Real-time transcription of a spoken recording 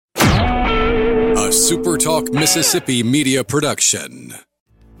SuperTalk Mississippi media production.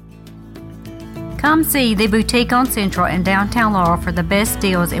 Come see the Boutique on Central in downtown Laurel for the best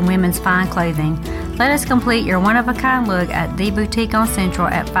deals in women's fine clothing. Let us complete your one-of-a-kind look at the Boutique on Central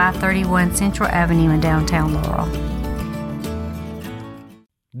at 531 Central Avenue in downtown Laurel.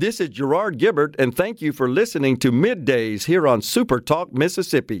 This is Gerard Gibbert, and thank you for listening to Middays here on SuperTalk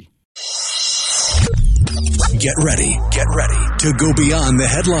Mississippi. Get ready to go beyond the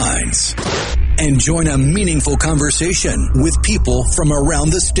headlines and join a meaningful conversation with people from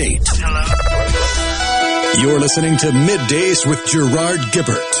around the state. Hello. You're listening to Middays with Gerard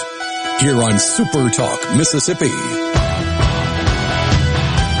Gibbert here on SuperTalk Mississippi.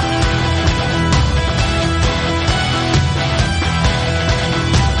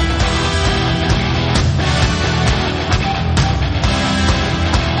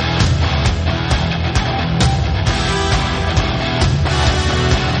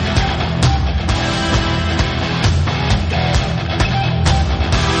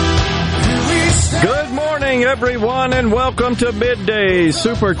 Everyone, and welcome to Midday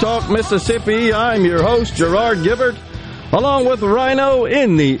Super Talk Mississippi. I'm your host, Gerard Gibbert, along with Rhino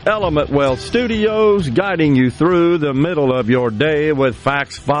in the Element Wealth Studios, guiding you through the middle of your day with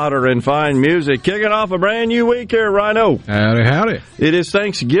facts, fodder, and fine music. Kicking off a brand new week here, Rhino. Howdy, howdy. It is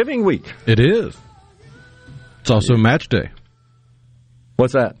Thanksgiving week. It is. It's also match day.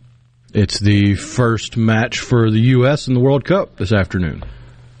 What's that? It's the first match for the U.S. in the World Cup this afternoon.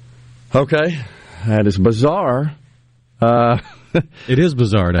 Okay. That is bizarre. It is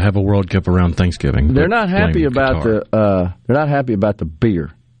bizarre to have a World Cup around Thanksgiving. They're not happy about the. They're not happy about the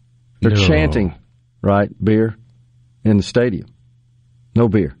beer. They're chanting, right? Beer in the stadium. No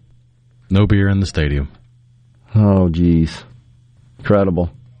beer. No beer in the stadium. Oh, geez,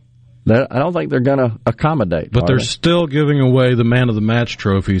 incredible. I don't think they're going to accommodate. But they're still giving away the Man of the Match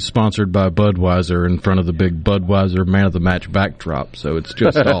trophy sponsored by Budweiser in front of the big Budweiser Man of the Match backdrop. So it's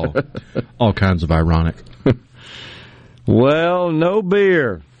just all kinds of ironic. Well, no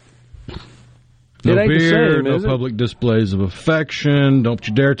beer. No beer, no public displays of affection. Don't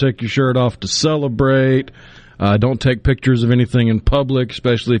you dare take your shirt off to celebrate. Don't take pictures of anything in public,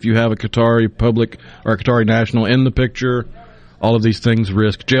 especially if you have a Qatari public or a Qatari national in the picture. All of these things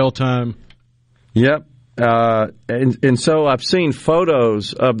risk jail time. Yep. And so I've seen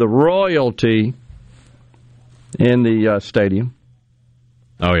photos of the royalty in the stadium.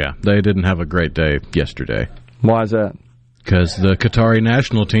 Oh, yeah. They didn't have a great day yesterday. Why is that? Because the Qatari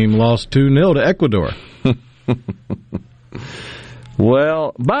national team lost 2-0 to Ecuador.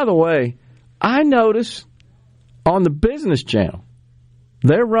 Well, by the way, I noticed on the Business Channel,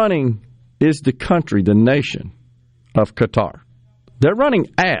 they're running Is the Country, the Nation of Qatar. They're running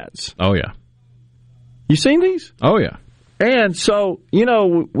ads. Oh, yeah. You seen these? Oh, yeah. And so, you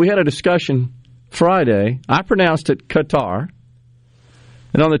know, we had a discussion Friday. I pronounced it Qatar.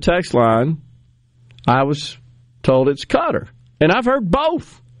 And on the text line, I was told it's Qatar. And I've heard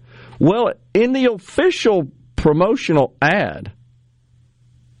both. Well, in the official promotional ad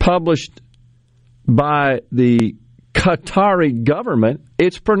published by the Qatari government,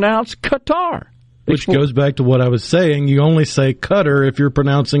 it's pronounced Qatar. Which goes back to what I was saying. You only say Qatar if you're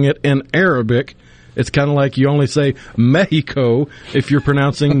pronouncing it in Arabic. It's kind of like you only say Mexico if you're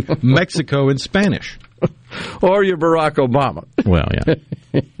pronouncing Mexico in Spanish. Or you're Barack Obama. Well, yeah.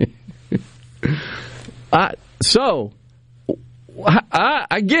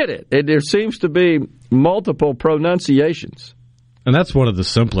 I get it. There seems to be multiple pronunciations. And that's one of the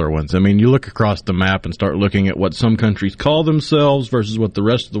simpler ones. I mean, you look across the map and start looking at what some countries call themselves versus what the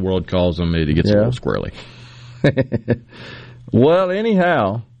rest of the world calls them. It gets a little squirrely. Well,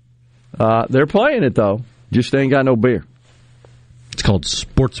 anyhow, they're playing it, though. Just ain't got no beer. It's called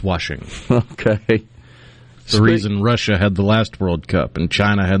sports washing. Okay. The reason Russia had the last World Cup and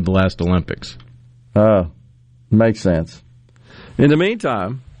China had the last Olympics. Oh, makes sense. In the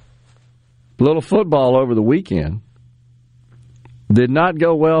meantime, a little football over the weekend. Did not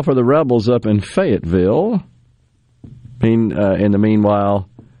go well for the Rebels up in Fayetteville. In the meanwhile,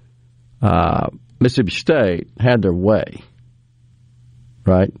 Mississippi State had their way.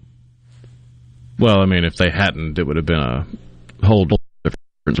 Right? Well, I mean, if they hadn't, it would have been a whole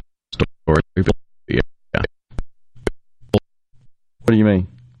different story. Yeah. What do you mean?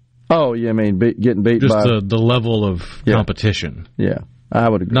 Oh, you mean getting beat just by... Just the level of competition. Yeah, I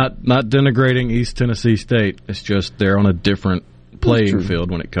would agree. Not denigrating East Tennessee State. It's just they're on a different playing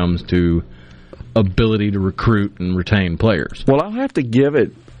field when it comes to ability to recruit and retain players. Well, I'll have to give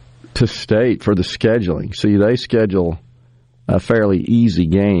it to State for the scheduling. See, they schedule a fairly easy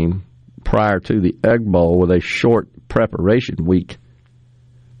game prior to the Egg Bowl with a short preparation week.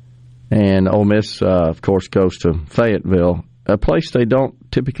 And Ole Miss, of course, goes to Fayetteville, a place they don't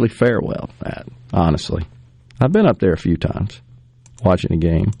typically fare well at, honestly. I've been up there a few times watching a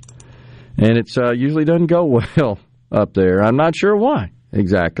game, and it usually doesn't go well up there. I'm not sure why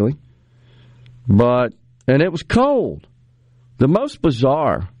exactly. And it was cold. The most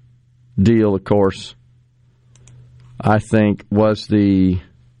bizarre deal, of course, I think, was the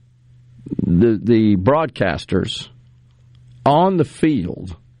broadcasters on the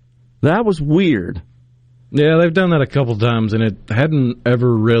field. That was weird. Yeah, they've done that a couple times, and it hadn't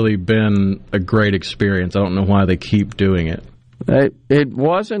ever really been a great experience. I don't know why they keep doing it. It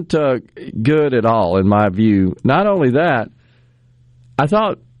wasn't good at all, in my view. Not only that, I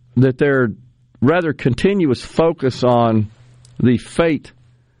thought that their rather continuous focus on the fate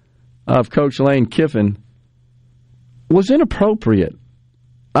of Coach Lane Kiffin was inappropriate.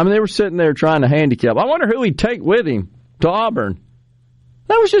 I mean, they were sitting there trying to handicap. I wonder who he'd take with him to Auburn.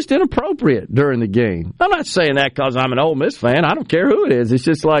 That was just inappropriate during the game. I'm not saying that because I'm an Ole Miss fan. I don't care who it is. It's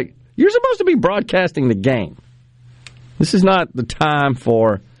just like, you're supposed to be broadcasting the game. This is not the time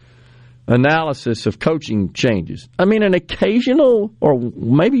for analysis of coaching changes. I mean, an occasional, or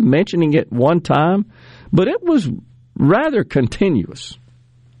maybe mentioning it one time, but it was rather continuous.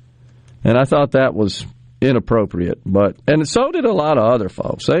 And I thought that was inappropriate. And so did a lot of other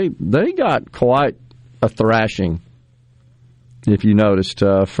folks. They got quite a thrashing, if you noticed,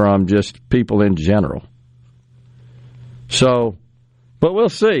 from just people in general. So, but we'll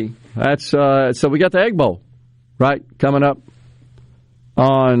see. That's so we got the Egg Bowl, right, coming up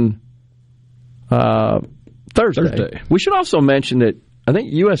on Thursday. We should also mention that I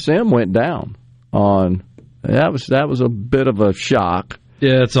think USM went down on that was a bit of a shock.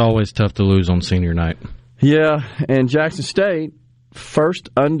 Yeah, it's always tough to lose on senior night. Yeah, and Jackson State, first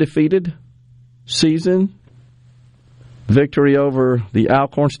undefeated season victory over the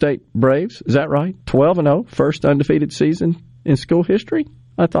Alcorn State Braves. Is that right? 12-0, first undefeated season in school history?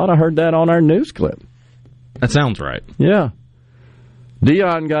 I thought I heard that on our news clip. That sounds right. Yeah.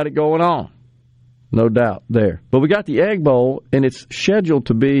 Dion got it going on. No doubt there. But we got the Egg Bowl, and it's scheduled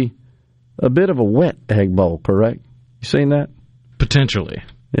to be a bit of a wet Egg Bowl, correct? You seen that? Potentially.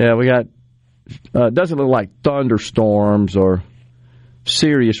 Yeah, we got, doesn't look like thunderstorms or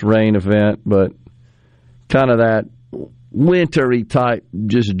serious rain event, but kind of that wintry type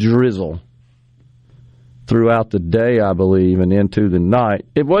just drizzle throughout the day, I believe, and into the night.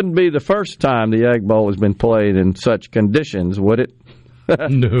 It wouldn't be the first time the Egg Bowl has been played in such conditions, would it?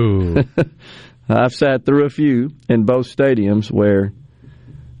 No. I've sat through a few in both stadiums where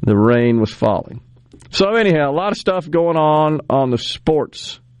the rain was falling. So anyhow, a lot of stuff going on the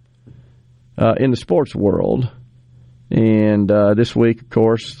sports, in the sports world. And this week, of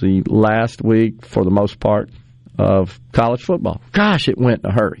course, the last week, for the most part, of college football. Gosh, it went in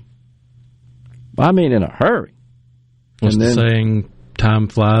a hurry. I mean, in a hurry. What's the saying, time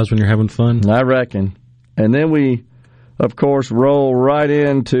flies when you're having fun? I reckon. And then we, of course, roll right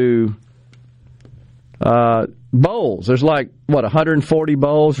into bowls. There's like, 140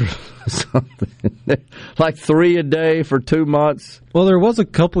 bowls or something? Like 3 a day for 2 months? Well, there was a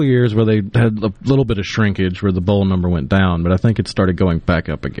couple years where they had a little bit of shrinkage where the bowl number went down, but I think it started going back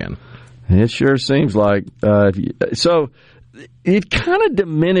up again. It sure seems like. So it kind of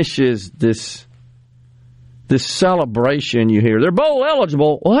diminishes this celebration you hear. They're bowl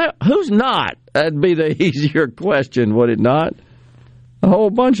eligible. Well, who's not? That'd be the easier question, would it not? A whole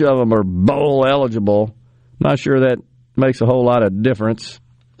bunch of them are bowl eligible. Not sure that makes a whole lot of difference,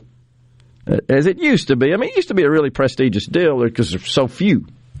 as it used to be. I mean, it used to be a really prestigious deal because there's so few.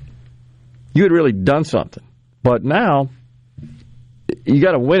 You had really done something. But now, you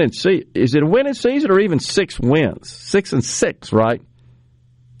got to win and see. Is it a winning season or even 6 wins? 6 and 6, right?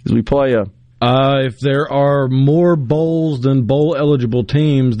 Because we play a... if there are more bowls than bowl-eligible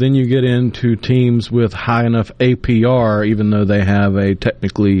teams, then you get into teams with high enough APR, even though they have a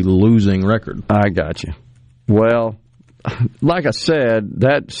technically losing record. I got you. Well, like I said,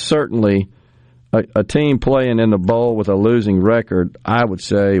 that's certainly a team playing in the bowl with a losing record, I would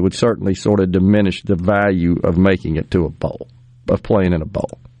say, would certainly sort of diminish the value of making it to a bowl, of playing in a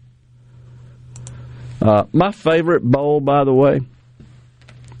bowl. My favorite bowl, by the way,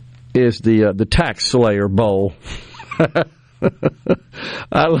 is the Tax Slayer Bowl. I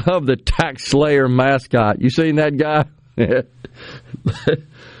love the Tax Slayer mascot. You seen that guy?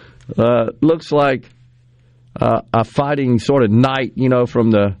 Looks like a fighting sort of knight,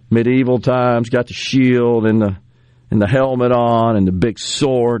 from the medieval times. Got the shield and the helmet on and the big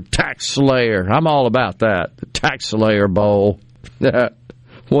sword. Tax Slayer. I'm all about that. The Tax Slayer Bowl.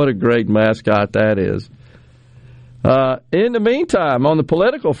 What a great mascot that is. In the meantime, on the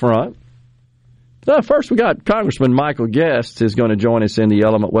political front, First, we got Congressman Michael Guest is going to join us in the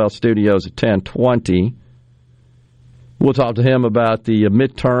Element Wealth Studios at 10:20. We'll talk to him about the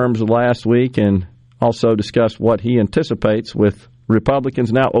midterms last week and also discuss what he anticipates with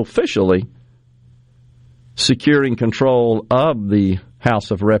Republicans now officially securing control of the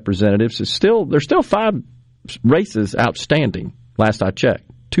House of Representatives. There's still 5 races outstanding, last I checked.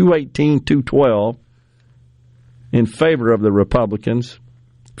 218, 212 in favor of the Republicans.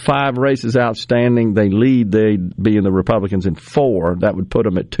 5 races outstanding. They lead, they'd be in the Republicans in 4. That would put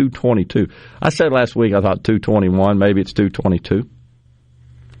them at 222. I said last week I thought 221. Maybe it's 222.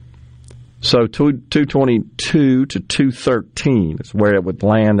 So 222 to 213 is where it would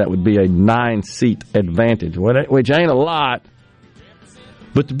land. That would be a 9-seat advantage, which ain't a lot.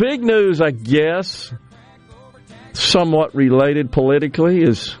 But the big news, I guess, somewhat related politically,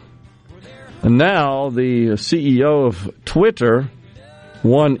 is now the CEO of Twitter,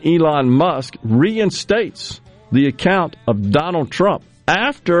 one Elon Musk, reinstates the account of Donald Trump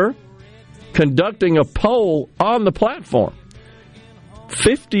after conducting a poll on the platform.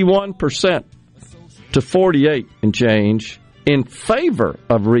 51% to 48% and change in favor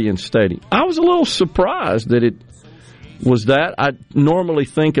of reinstating. I was a little surprised that it was that. I normally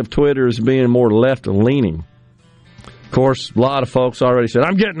think of Twitter as being more left-leaning. Of course, a lot of folks already said,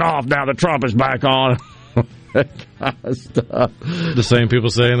 I'm getting off now that Trump is back on. The same people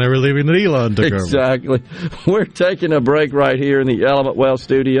saying they were leaving that Elon took over. Exactly. We're taking a break right here in the Element Wealth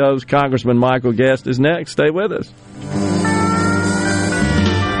Studios. Congressman Michael Guest is next. Stay with us.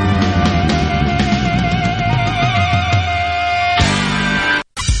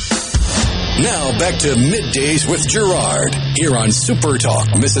 Now back to Middays with Gerard here on Super Talk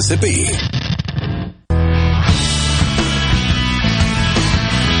Mississippi.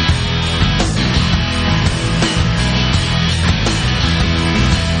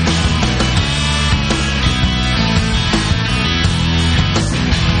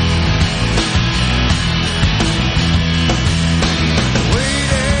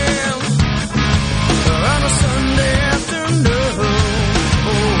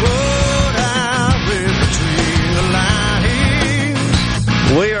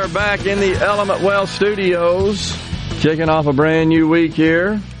 Back in the Element Wealth Studios, kicking off a brand new week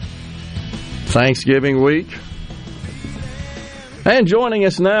here, Thanksgiving week. And joining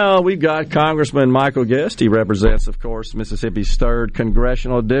us now, we've got Congressman Michael Guest. He represents, of course, Mississippi's 3rd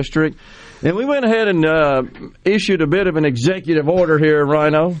Congressional District. And we went ahead and issued a bit of an executive order here,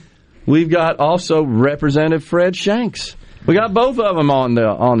 Rhino. We've got also Representative Fred Shanks. We got both of them on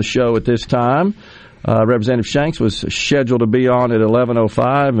the show at this time. Representative Shanks was scheduled to be on at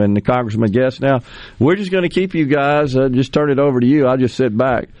 11:05, and the Congressman Guest. Now, we're just going to keep you guys, just turn it over to you. I'll just sit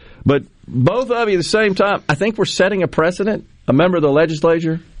back. But both of you at the same time, I think we're setting a precedent, a member of the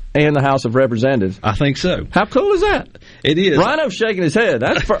legislature and the House of Representatives. I think so. How cool is that? It is. Rhino's shaking his head.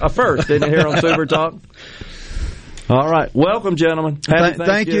 That's a first, isn't it, here on Super Talk? All right. Welcome, gentlemen.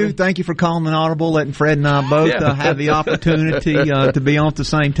 Thank you. Thank you for calling an audible, letting Fred and I both have the opportunity to be on at the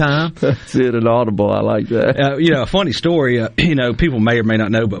same time. That's it, an audible. I like that. A funny story. People may or may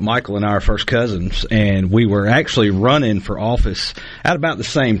not know, but Michael and I are first cousins, and we were actually running for office at about the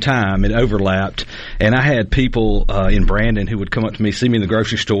same time. It overlapped, and I had people in Brandon who would come up to me, see me in the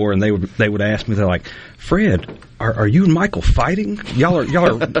grocery store, and they would ask me, they're like, Fred, are you and Michael fighting? Y'all are.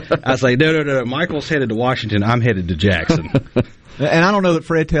 I say, no. Michael's headed to Washington. I'm headed to Jackson. And I don't know that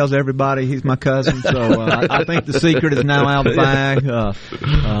Fred tells everybody he's my cousin, so I think the secret is now out of the bag. I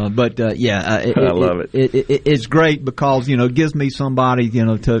love it. It's great because it gives me somebody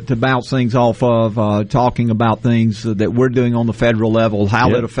to bounce things off of, talking about things that we're doing on the federal level, how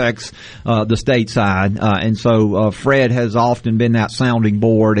it affects the state side, and so Fred has often been that sounding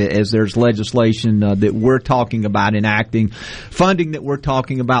board as there's legislation that we're talking about enacting, funding that we're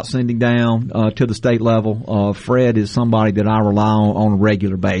talking about sending down to the state level. Fred is somebody that I rely on a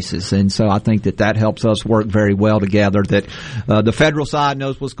regular basis, and so I think that helps us work very well together, that the federal side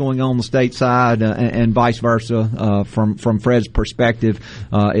knows what's going on the state side, and vice versa. From Fred's perspective,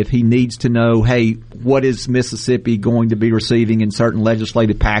 if he needs to know, hey, what is Mississippi going to be receiving in certain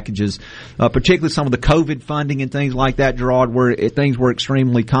legislative packages, particularly some of the COVID funding and things like that, Gerard, where things were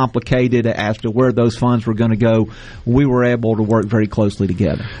extremely complicated as to where those funds were going to go, we were able to work very closely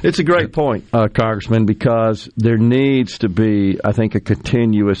together. It's a great point, Congressman, because there needs to be, I think, a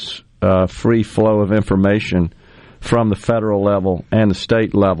continuous free flow of information from the federal level and the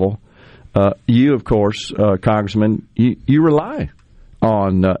state level. You, of course, Congressman, you rely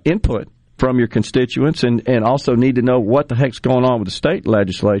on input from your constituents and also need to know what the heck's going on with the state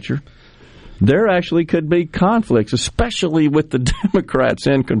legislature. there actually could be conflicts, especially with the Democrats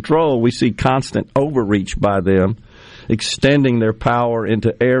in control. We see constant overreach by them, extending their power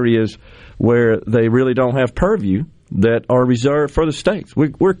into areas where they really don't have purview that are reserved for the states.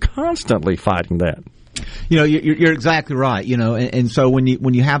 We're constantly fighting that. You know, you're exactly right. You know, and so when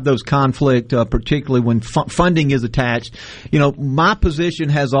you have those conflict, particularly when funding is attached, you know, my position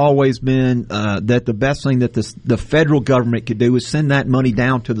has always been that the best thing that the federal government could do is send that money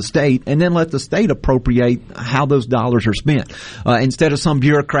down to the state, and then let the state appropriate how those dollars are spent. Instead of some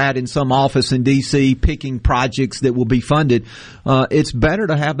bureaucrat in some office in D.C. picking projects that will be funded, it's better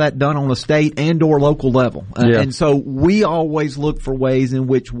to have that done on a state and or local level. And so we always look for ways in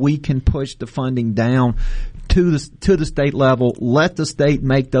which we can push the funding down to the state level. Let the state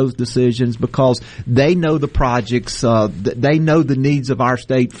make those decisions because they know the projects, they know the needs of our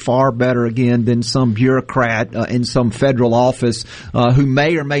state far better again than some bureaucrat in some federal office who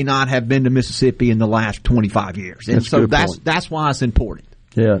may or may not have been to Mississippi in the last 25 years. And so that's why it's important.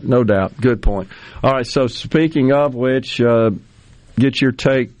 Yeah, no doubt. Good point. All right, so speaking of which, get your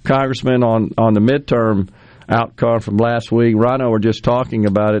take, Congressman, on the midterm outcome from last week. Rhino were just talking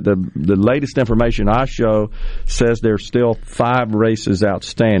about it. The latest information I show says there's still 5 races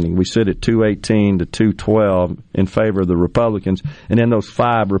outstanding. We sit at 218 to 212 in favor of the Republicans, and then those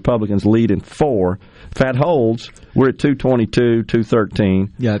 5 Republicans lead in 4. If that holds, we're at 222,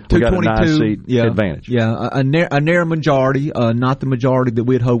 213. Yeah, 222. We got a 9-seat advantage. Yeah, a narrow majority, not the majority that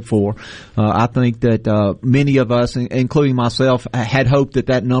we'd hoped for. I think that many of us, including myself, had hoped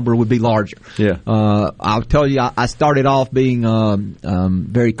that number would be larger. Yeah. I'll tell you, I started off being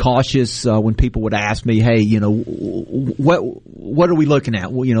very cautious when people would ask me, "Hey, you know, what are we looking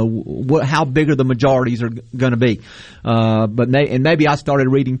at? Well, you know, how big are the majorities are going to be?" But maybe I started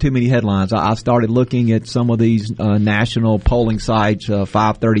reading too many headlines. I started looking at some of these national polling sites,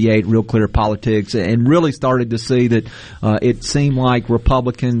 538, Real Clear Politics, and really started to see that it seemed like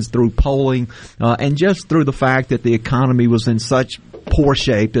Republicans, through polling and just through the fact that the economy was in such poor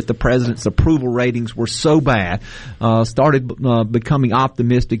shape, that the president's approval ratings were so bad, started becoming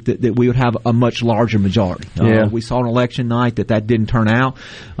optimistic that we would have a much larger majority. We saw on election night that didn't turn out.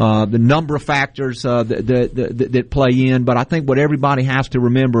 The number of factors that play in, but I think what everybody has to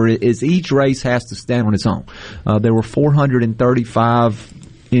remember is each race has to stand on its own. There were 435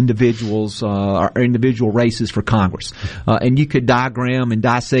 individuals or individual races for Congress, and you could diagram and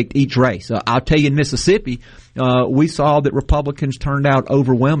dissect each race. I'll tell you, in Mississippi, we saw that Republicans turned out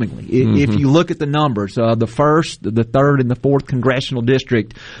overwhelmingly. If you look at the numbers, the 1st, the 3rd, and the 4th congressional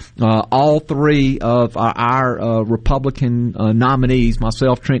district, all 3 of our Republican nominees,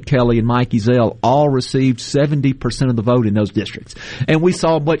 myself, Trent Kelly, and Mike Ezell, all received 70% of the vote in those districts. And we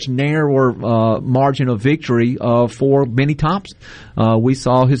saw a much narrower margin of victory for Benny Thompson. We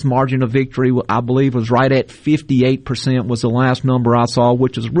saw his margin of victory, I believe, was right at 58% was the last number I saw,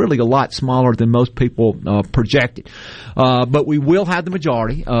 which is really a lot smaller than most people projected. But we will have the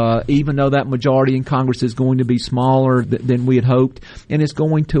majority, even though that majority in Congress is going to be smaller than we had hoped, and it's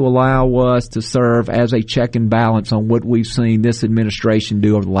going to allow us to serve as a check and balance on what we've seen this administration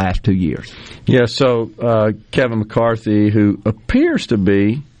do over the last 2 years. Yeah, so Kevin McCarthy, who appears to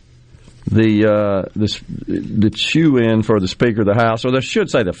be the shoe-in for the Speaker of the House, or I should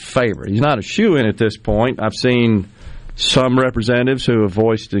say the favorite. He's not a shoe-in at this point. I've seen some representatives who have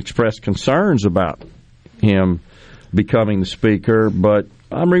expressed concerns about him becoming the Speaker, but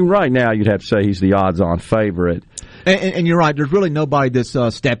I mean, right now you'd have to say he's the odds-on favorite. And you're right. There's really nobody that's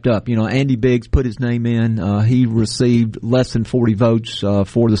stepped up. You know, Andy Biggs put his name in. He received less than 40 votes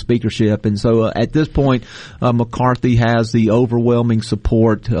for the speakership. And so at this point, McCarthy has the overwhelming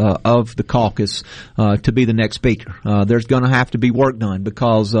support of the caucus to be the next speaker. There's going to have to be work done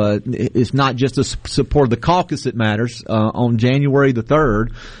because it's not just the support of the caucus that matters. On January the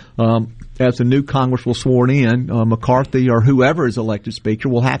 3rd, as the new Congress will sworn in, McCarthy or whoever is elected Speaker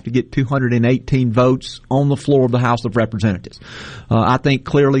will have to get 218 votes on the floor of the House of Representatives. I think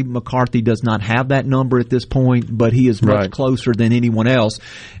clearly McCarthy does not have that number at this point, but he is much closer than anyone else.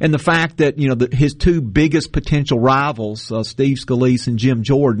 And the fact that, you know, his 2 biggest potential rivals, Steve Scalise and Jim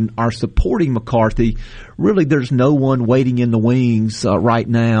Jordan, are supporting McCarthy, really there's no one waiting in the wings right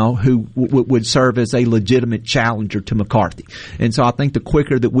now who would serve as a legitimate challenger to McCarthy. And so I think the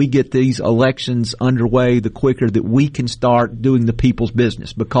quicker that we get these elections underway, the quicker that we can start doing the people's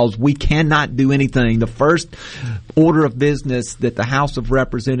business, because we cannot do anything. The first order of business that the House of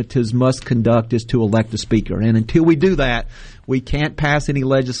Representatives must conduct is to elect a Speaker. And until we do that, we can't pass any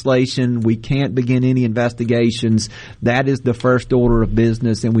legislation. We can't begin any investigations. That is the first order of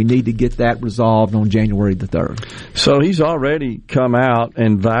business, and we need to get that resolved on January the 3rd. So he's already come out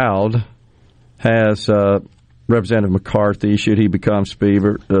and vowed has Representative McCarthy, should he become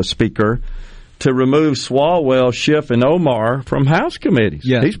Speaker, to remove Swalwell, Schiff, and Omar from House committees.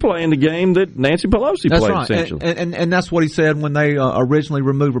 Yes. He's playing the game that Nancy Pelosi played, right. essentially. And that's what he said when they originally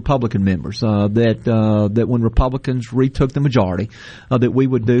removed Republican members, that when Republicans retook the majority, that we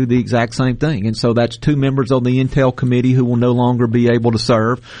would do the exact same thing. And so that's 2 members on the Intel Committee who will no longer be able to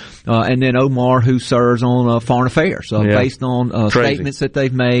serve, and then Omar, who serves on Foreign Affairs, based on statements that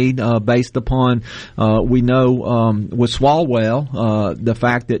they've made, based upon, we know with Swalwell, the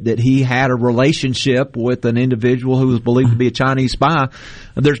fact that he had a relationship with an individual who was believed to be a Chinese spy.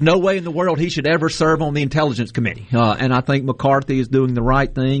 There's no way in the world he should ever serve on the Intelligence Committee. And I think McCarthy is doing the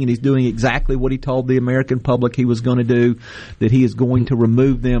right thing, and he's doing exactly what he told the American public he was going to do, that he is going to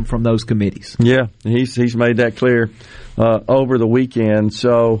remove them from those committees. Yeah, he's made that clear over the weekend.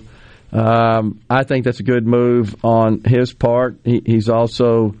 So I think that's a good move on his part. He's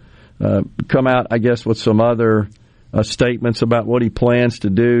also come out, I guess, with some other statements about what he plans to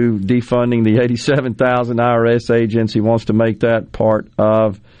do, defunding the 87,000 IRS agents. He wants to make that part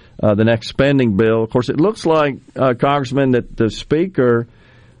of the next spending bill. Of course, it looks like, Congressman, that the Speaker,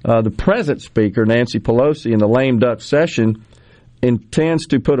 the present Speaker, Nancy Pelosi, in the lame duck session, intends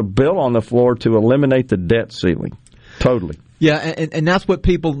to put a bill on the floor to eliminate the debt ceiling. Totally. Yeah, and that's what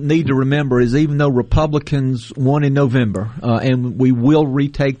people need to remember is even though Republicans won in November, and we will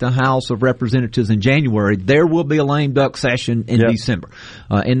retake the House of Representatives in January, there will be a lame duck session in December.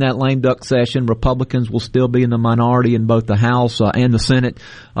 In that lame duck session, Republicans will still be in the minority in both the House and the Senate,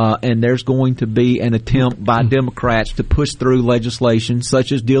 and there's going to be an attempt by Democrats to push through legislation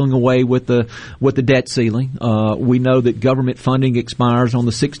such as dealing away with the debt ceiling. We know that government funding expires on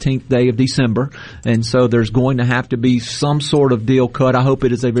the 16th day of December, and so there's going to have to be some sort of deal cut. I hope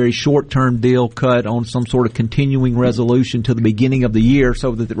it is a very short-term deal cut on some sort of continuing resolution to the beginning of the year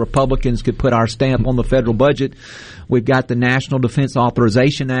so that the Republicans could put our stamp on the federal budget. We've got the National Defense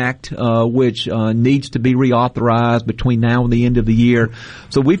Authorization Act, which needs to be reauthorized between now and the end of the year.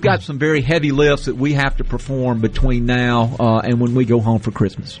 So we've got some very heavy lifts that we have to perform between now and when we go home for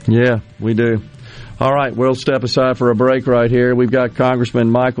Christmas. Yeah, we do. All right, we'll step aside for a break right here. We've got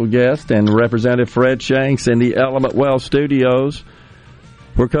Congressman Michael Guest and Representative Fred Shanks in the Element Wealth studios.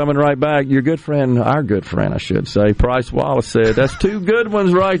 We're coming right back. Your good friend, our good friend, I should say, Price Wallace said. That's 2 good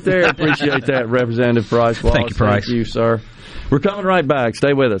ones right there. Appreciate that, Representative Price Wallace. Thank you, Price. Thank you, sir. We're coming right back.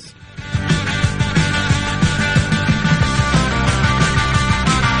 Stay with us.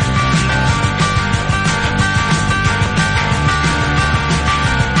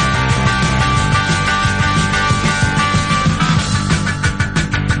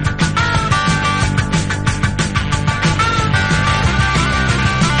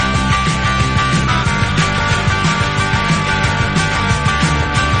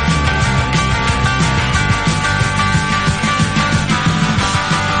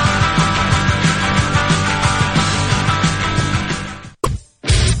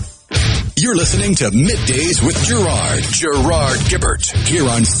 You're listening to Middays with Gerard Gibbert, here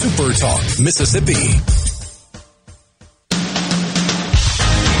on Super Talk, Mississippi.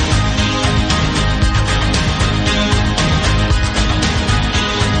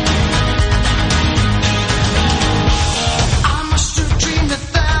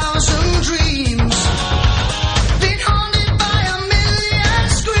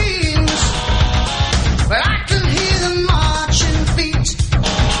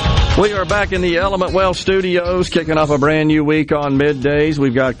 We are back in the Element Wealth studios, kicking off a brand new week on Middays.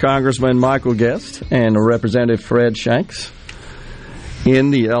 We've got Congressman Michael Guest and Representative Fred Shanks in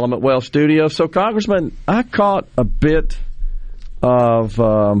the Element Wealth studio. So, Congressman, I caught a bit of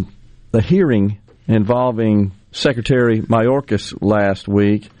the hearing involving Secretary Mayorkas last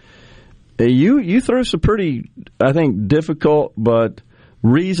week. You threw some pretty, I think, difficult but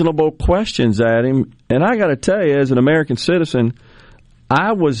reasonable questions at him. And I got to tell you, as an American citizen,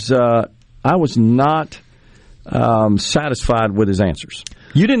 I was not satisfied with his answers.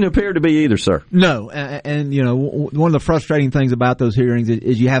 You didn't appear to be either, sir. No, and you know, one of the frustrating things about those hearings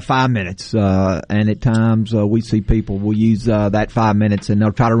is you have 5 minutes, and at times we see people will use that 5 minutes and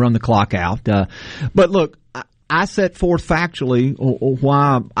they'll try to run the clock out. But look, I set forth factually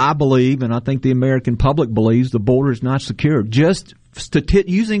why I believe, and I think the American public believes, the border is not secure. Just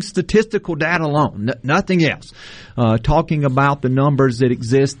using statistical data alone, nothing else, talking about the numbers that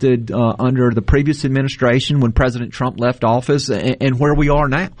existed under the previous administration when President Trump left office and where we are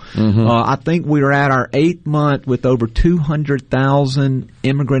now. Mm-hmm. I think we are at our 8th month with over 200,000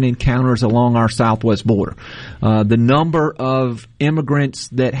 immigrant encounters along our southwest border. The number of immigrants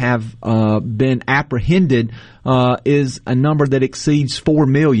that have been apprehended is a number that exceeds 4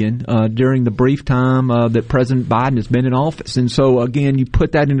 million during the brief time that President Biden has been in office. And so, again, you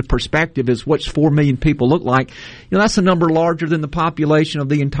put that into perspective as what's 4 million people look like. That's a number larger than the population of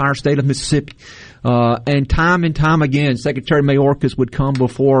the entire state of Mississippi. And time again, Secretary Mayorkas would come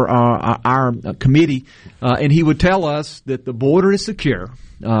before our committee, and he would tell us that the border is secure.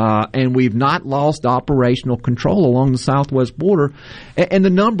 And we've not lost operational control along the southwest border. And the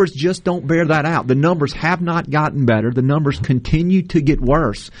numbers just don't bear that out. The numbers have not gotten better. The numbers continue to get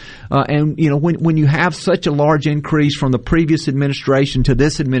worse. And when you have such a large increase from the previous administration to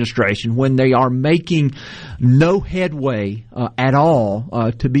this administration, when they are making no headway at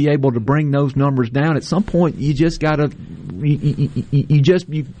all to be able to bring those numbers down, at some point you just gotta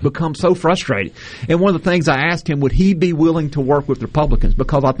you become so frustrated. And one of the things I asked him, would he be willing to work with Republicans?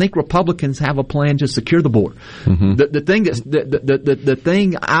 Because I think Republicans have a plan to secure the border. Mm-hmm. The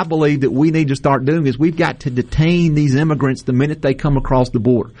thing I believe that we need to start doing is we've got to detain these immigrants the minute they come across the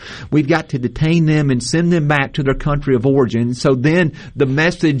border. We've got to detain them and send them back to their country of origin. So then the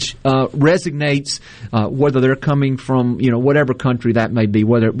message resonates, whether they're coming from whatever country that may be,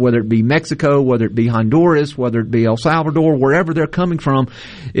 whether it be Mexico, whether it be Honduras, whether it be El Salvador, wherever they're coming from.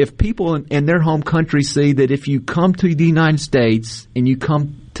 If people in their home country see that if you come to the United States and you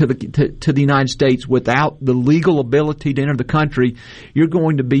come to the United States without the legal ability to enter the country, you're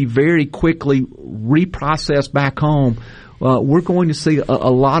going to be very quickly reprocessed back home. We're going to see a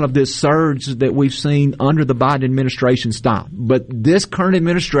lot of this surge that we've seen under the Biden administration stop. But this current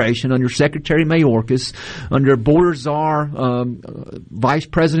administration, under Secretary Mayorkas, under Border Czar, Vice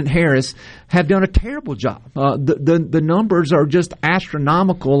President Harris, have done a terrible job. The numbers are just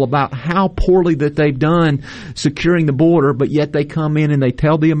astronomical about how poorly that they've done securing the border, but yet they come in and they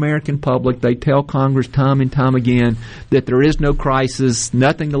tell the American public, they tell Congress time and time again that there is no crisis,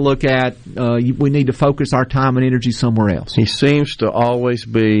 nothing to look at, we need to focus our time and energy somewhere else. He seems to always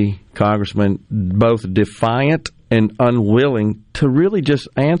be, Congressman, both defiant and unwilling to really just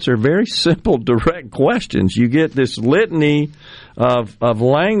answer very simple, direct questions. You get this litany of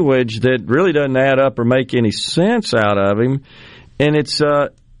language that really doesn't add up or make any sense out of him, and it's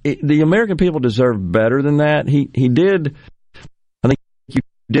the American people deserve better than that. He did, I think you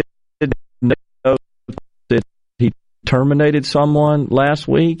did know that he terminated someone last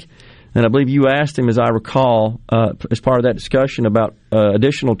week. And I believe you asked him, as I recall, as part of that discussion about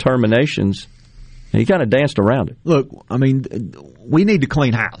additional terminations. And he kind of danced around it. Look, I mean, we need to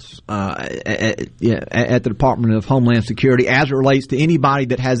clean house at the Department of Homeland Security as it relates to anybody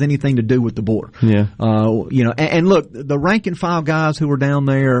that has anything to do with the border. Yeah. And look, the rank and file guys who are down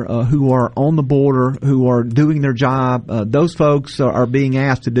there, who are on the border, who are doing their job, those folks are being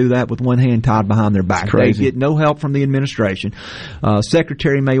asked to do that with one hand tied behind their back. They get no help from the administration.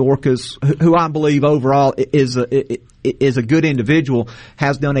 Secretary Mayorkas, who I believe overall is a good individual,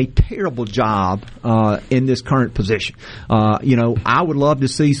 has done a terrible job in this current position. I would love to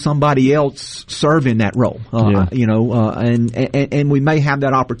see somebody else serve in that role. And we may have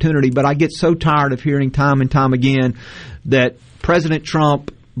that opportunity, but I get so tired of hearing time and time again that President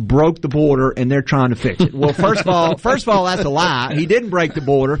Trump broke the border and they're trying to fix it. Well, first of all, that's a lie. He didn't break the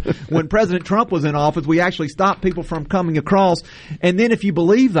border. When President Trump was in office, we actually stopped people from coming across. And then if you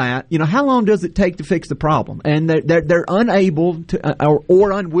believe that, how long does it take to fix the problem? And they're unable to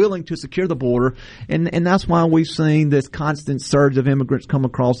or unwilling to secure the border. And that's why we've seen this constant surge of immigrants come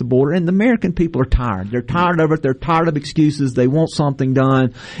across the border. And the American people are tired. They're tired of it. They're tired of excuses. They want something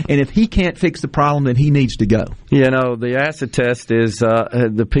done. And if he can't fix the problem, then he needs to go. The acid test is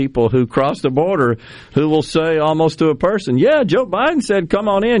the people who cross the border who will say almost to a person, yeah, Joe Biden said, come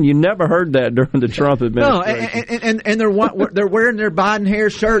on in. You never heard that during the Trump administration. No, and they're wearing their Biden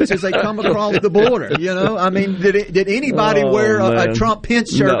hair shirts as they come across the border. I mean, did anybody wear a Trump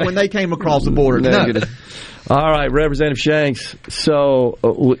Pence shirt when they came across the border? No. All right, Representative Shanks. So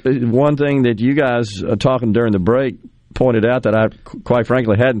one thing that you guys talking during the break pointed out that I quite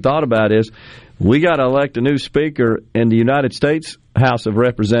frankly hadn't thought about is we got to elect a new speaker in the United States House of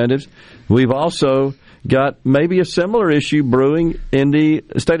Representatives. We've also got maybe a similar issue brewing in the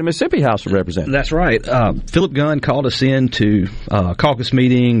state of Mississippi House of Representatives. That's right. Philip Gunn called us in to a caucus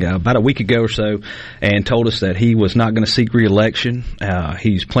meeting about a week ago or so and told us that he was not going to seek re-election.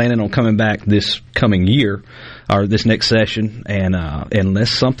 He's planning on coming back this coming year or this next session, and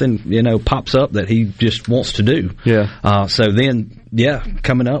unless something pops up that he just wants to do. Yeah. So then,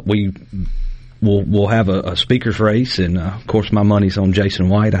 coming up, We'll have a speaker's race, and of course, my money's on Jason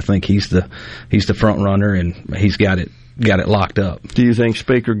White. I think he's the front runner, and he's got it locked up. Do you think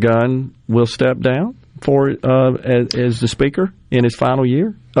Speaker Gunn will step down as the speaker in his final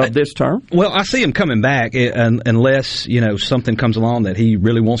year of this term? Well, I see him coming back unless something comes along that he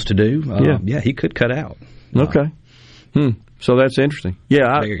really wants to do. He could cut out. Okay. So that's interesting.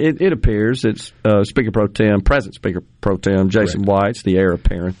 Yeah, it appears it's Present Speaker Pro Tem Jason White's the heir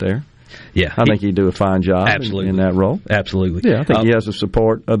apparent there. Yeah, I think he'd do a fine job in that role. Absolutely. Yeah, I think he has the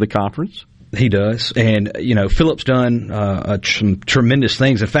support of the conference. He does. And, Philip's done some tremendous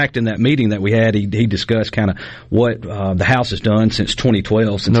things. In fact, in that meeting that we had, he discussed kind of what the House has done since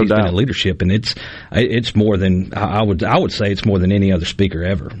 2012, since he's been in leadership. And it's more than, I would say it's more than any other speaker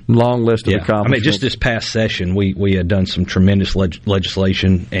ever. Long list of accomplishments. I mean, just this past session, we had done some tremendous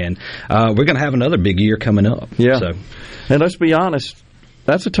legislation. And we're going to have another big year coming up. Yeah. So. And let's be honest,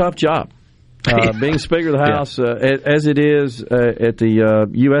 that's a tough job. Being Speaker of the House, as it is at the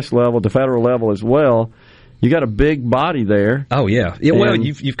U.S. level, the federal level as well, you got a big body there. Oh, yeah. Well,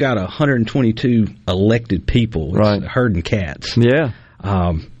 you've got 122 elected people, herding cats. Yeah.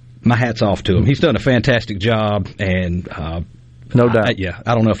 My hat's off to him. He's done a fantastic job, and no doubt.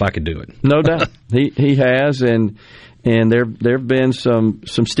 I don't know if I could do it. No doubt. He has, and there have been some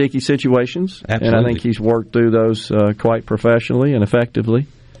sticky situations. Absolutely. And I think he's worked through those quite professionally and effectively.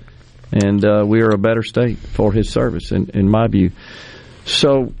 And we are a better state for his service, in my view.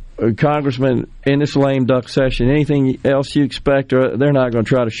 So, Congressman, in this lame duck session, anything else you expect? Or they're not going to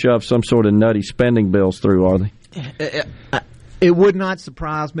try to shove some sort of nutty spending bills through, are they? It would not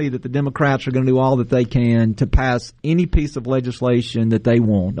surprise me that the Democrats are going to do all that they can to pass any piece of legislation that they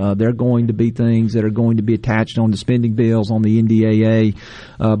want. There are going to be things that are going to be attached on the spending bills on the NDAA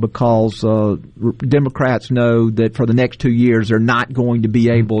because Democrats know that for the next 2 years they're not going to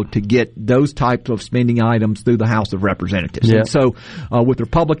be able to get those types of spending items through the House of Representatives. Yeah. And so with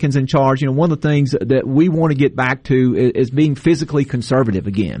Republicans in charge, one of the things that we want to get back to is being physically conservative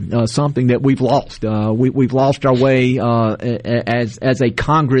again, something that we've lost. We've lost our way as a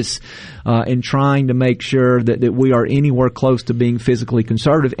Congress in trying to make sure that we are anywhere close to being physically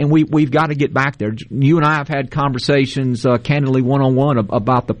conservative, and we've got to get back there. You and I have had conversations candidly one-on-one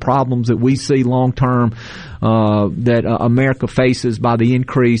about the problems that we see long-term that America faces by the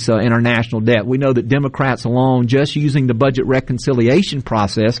increase in our national debt. We know that Democrats alone, just using the budget reconciliation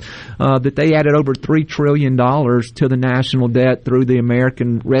process, that they added over $3 trillion to the national debt through the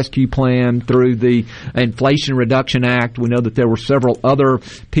American Rescue Plan, through the Inflation Reduction Act. We know that there were several other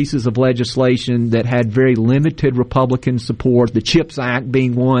pieces of legislation that had very limited Republican support, the CHIPS Act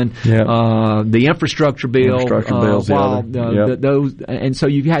being one, the infrastructure bill, those, and so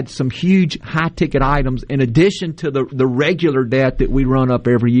you've had some huge high-ticket items in addition to the regular debt that we run up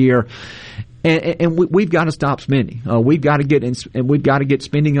every year. And we've got to stop spending. We've got to get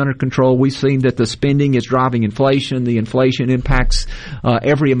spending under control. We've seen that the spending is driving inflation. The inflation impacts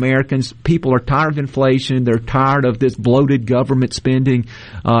every American. People are tired of inflation. They're tired of this bloated government spending.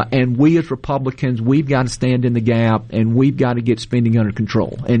 And we as Republicans, we've got to stand in the gap, and we've got to get spending under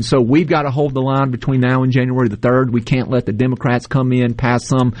control. And so we've got to hold the line between now and January the 3rd. We can't let the Democrats come in, pass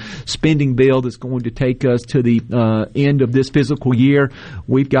some spending bill that's going to take us to the end of this fiscal year.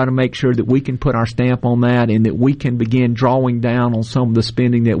 We've got to make sure that we can put our stamp on that, and that we can begin drawing down on some of the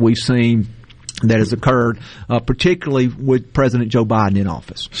spending that we've seen that has occurred, particularly with President Joe Biden in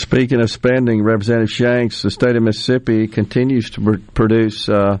office. Speaking of spending, Representative Shanks, the state of Mississippi continues to produce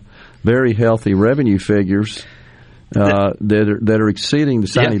very healthy revenue figures that are exceeding the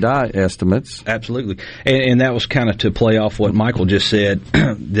Sine Die estimates. Absolutely. And that was kind of to play off what Michael just said.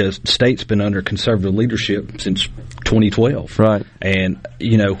 The state's been under conservative leadership since 2012. Right. And,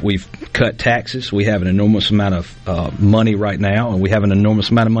 we've cut taxes. We have an enormous amount of money right now, and we have an enormous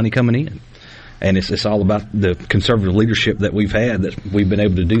amount of money coming in. And it's all about the conservative leadership that we've had that we've been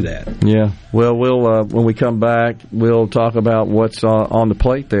able to do that. Yeah. Well, when we come back, we'll talk about what's on the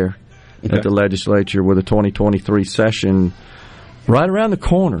plate there. Okay. At the legislature with the 2023 session right around the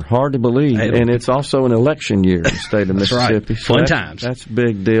corner. Hard to believe. And it's also an election year in the state of Mississippi. Right. So Fun times. That's a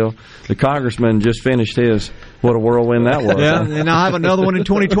big deal. The congressman just finished his. What a whirlwind that was. Yeah, and I'll have another one in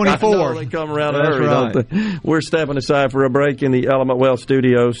 2024. They come around in a hurry, don't they? We're stepping aside for a break in the Element Wealth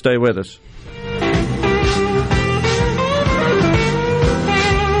studio. Stay with us.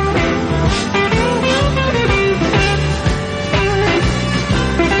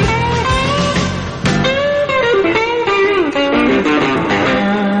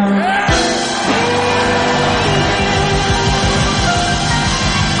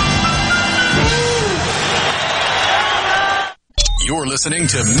 You're listening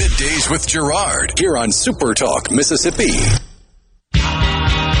to Middays with Gerard here on Super Talk, Mississippi.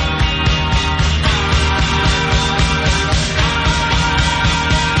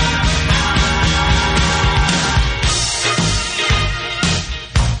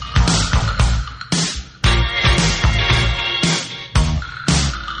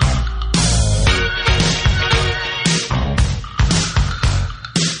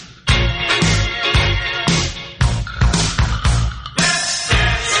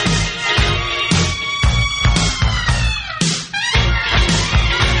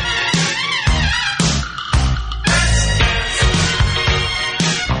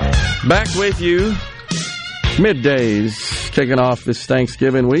 Back with you, middays, kicking off this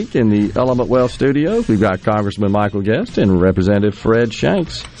Thanksgiving week in the Element Well studio. We've got Congressman Michael Guest and Representative Fred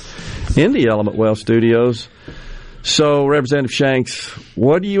Shanks in the Element Well studios. So, Representative Shanks,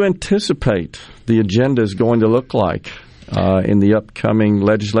 what do you anticipate the agenda is going to look like in the upcoming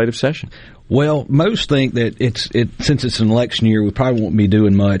legislative session? Well, most think that since it's an election year, we probably won't be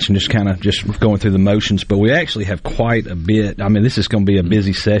doing much and just kind of just going through the motions. But we actually have quite a bit. I mean, this is going to be a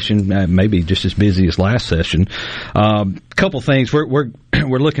busy session, maybe just as busy as last session. Couple things we're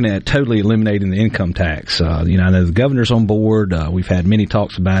looking at totally eliminating the income tax. I know the governor's on board. We've had many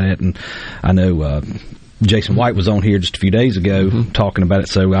talks about it, and I know. Jason White was on here just a few days ago talking about it,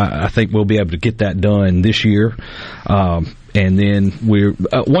 so I think we'll be able to get that done this year. And then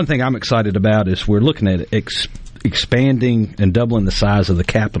one thing I'm excited about is we're looking at expanding and doubling the size of the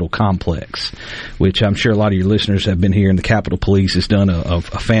Capitol complex, which I'm sure a lot of your listeners have been here, and the Capitol Police has done a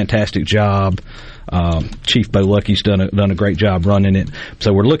fantastic job. Chief Bo Lucky's done a great job running it.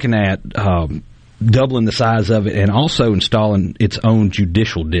 So we're looking at doubling the size of it and also installing its own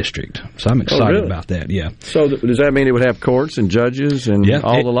judicial district. So I'm excited about that, yeah. So does that mean it would have courts and judges and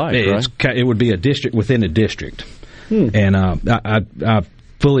all the like, right? It would be a district within a district. And I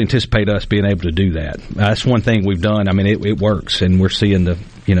fully anticipate us being able to do that. That's one thing we've done. I mean, it works, and we're seeing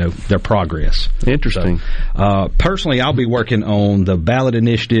their progress. Interesting. So, personally, I'll be working on the ballot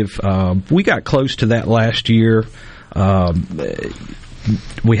initiative. We got close to that last year.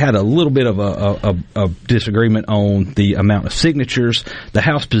 We had a little bit of a disagreement on the amount of signatures. The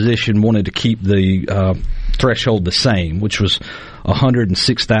House position wanted to keep the threshold the same, which was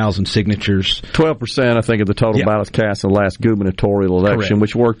 106,000 signatures. 12%, I think, of the total ballots cast in the last gubernatorial election,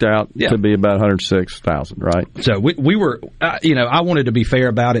 which worked out to be about 106,000, right? So we were, I wanted to be fair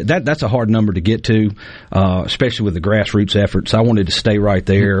about it. That's a hard number to get to, especially with the grassroots efforts. I wanted to stay right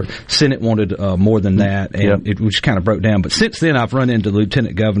there. Senate wanted more than that, and it just kind of broke down. But since then, I've run into the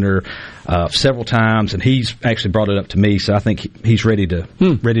Lieutenant Governor several times, and he's actually brought it up to me. So I think he's ready to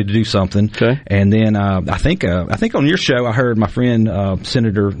do something. Okay. And then I think on your show, I heard my friend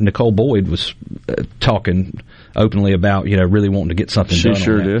Senator Nicole Boyd was talking openly about really wanting to get something done. She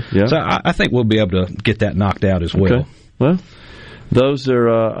sure did. Yeah. So I think we'll be able to get that knocked out as well. Okay. Well, those are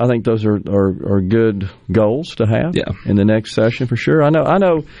I think those are good goals to have in the next session for sure. I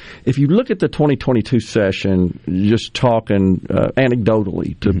know. If you look at the 2022 session, just talking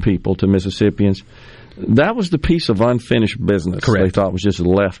anecdotally to people, to Mississippians, that was the piece of unfinished business they thought was just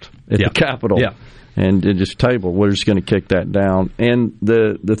left at the Capitol. Yeah. And just table, we're just going to kick that down. And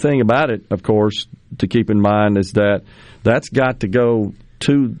the thing about it, of course, to keep in mind is that that's got to go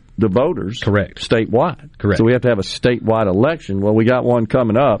to the voters statewide. Correct. So we have to have a statewide election. Well, we got one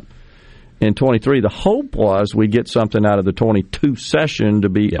coming up in 23. The hope was we get something out of the 22 session to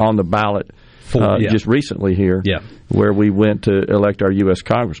be on the ballot just recently here, where we went to elect our U.S.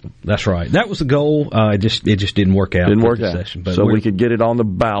 congressman. That's right. That was the goal. It just didn't work out. Session, but so we could get it on the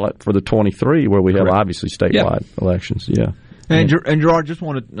ballot for the 23, where we have obviously statewide elections. Yeah. And Gerard, just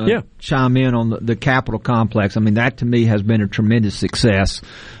want to chime in on the Capitol complex. I mean, that to me has been a tremendous success.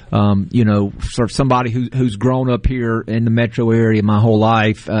 For somebody who's grown up here in the metro area my whole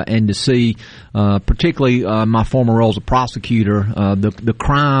life, and to see, particularly my former role as a prosecutor, the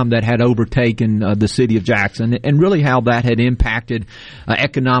crime that had overtaken the city of Jackson, and really how that had impacted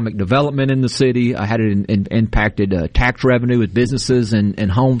economic development in the city, had it impacted tax revenue with businesses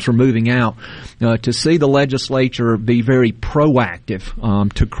and homes from moving out. To see the legislature be very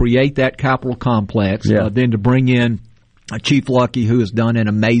proactive to create that Capitol complex, then to bring in Chief Lucky, who has done an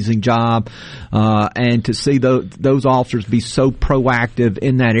amazing job, and to see those officers be so proactive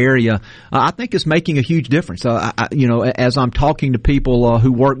in that area, I think is making a huge difference. As I'm talking to people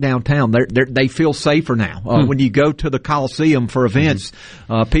who work downtown, they feel safer now. When you go to the Coliseum for events,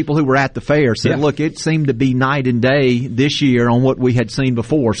 people who were at the fair said, look, it seemed to be night and day this year on what we had seen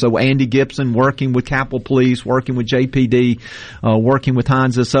before. So Andy Gibson working with Capitol Police, working with JPD, working with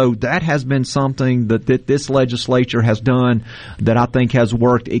Heinz. So that has been something that this legislature has done done that I think has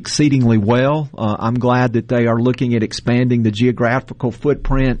worked exceedingly well. I'm glad that they are looking at expanding the geographical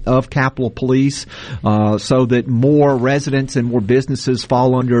footprint of Capitol Police so that more residents and more businesses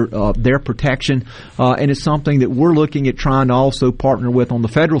fall under their protection. And it's something that we're looking at trying to also partner with on the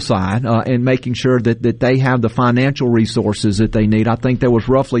federal side and making sure that they have the financial resources that they need. I think there was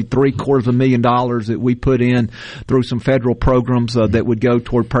roughly $750,000 that we put in through some federal programs that would go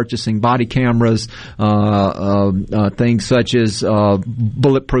toward purchasing body cameras, things such as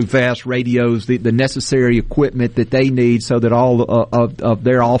bulletproof vests, radios, the necessary equipment that they need so that all of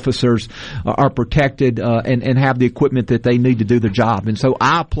their officers are protected and have the equipment that they need to do their job. And so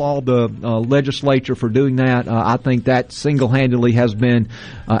I applaud the legislature for doing that. I think that single-handedly has been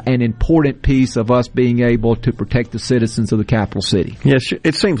an important piece of us being able to protect the citizens of the capital city. Yes,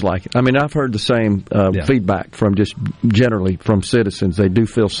 it seems like it. I mean, I've heard the same feedback from just generally from citizens. They do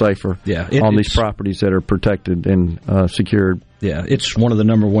feel safer on these properties that are protected and secured. Yeah, it's one of the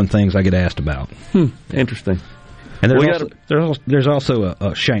number one things I get asked about. Interesting. And there's also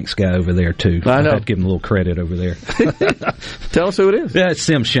a Shanks guy over there, too. I know. I'd give him a little credit over there. Tell us who it is. Yeah, it's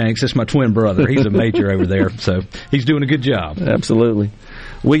Sim Shanks. It's my twin brother. He's a major over there, so he's doing a good job. Absolutely.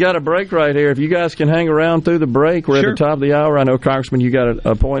 We got a break right here. If you guys can hang around through the break, we're at the top of the hour. I know, Congressman, you got an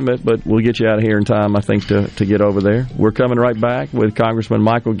appointment, but we'll get you out of here in time, I think, to get over there. We're coming right back with Congressman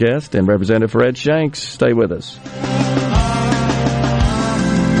Michael Guest and Representative Fred Shanks. Stay with us.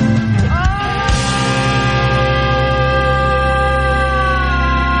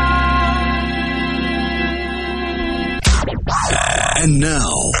 And now,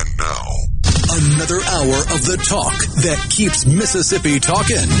 another hour of the talk that keeps Mississippi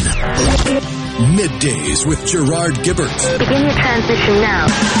talking. Middays with Gerard Gibbert. Begin your transition now.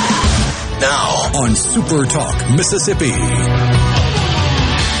 Now on Super Talk Mississippi.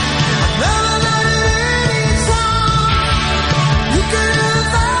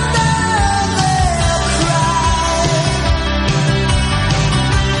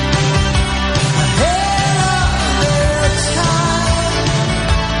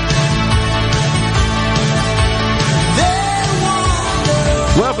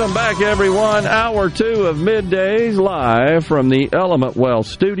 Welcome back, everyone. Hour 2 of Middays live from the Element Well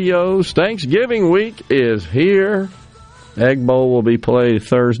Studios. Thanksgiving week is here. Egg Bowl will be played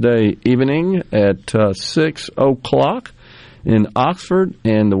Thursday evening at 6 o'clock in Oxford,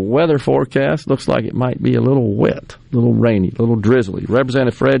 and the weather forecast looks like it might be a little wet, a little rainy, a little drizzly.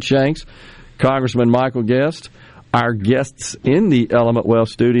 Representative Fred Shanks, Congressman Michael Guest, our guests in the Element Well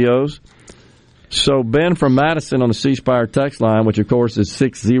Studios. So Ben from Madison on the C Spire text line, which of course is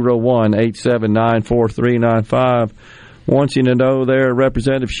 601-879-4395, wants you to know there,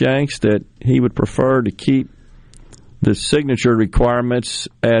 Representative Shanks, that he would prefer to keep the signature requirements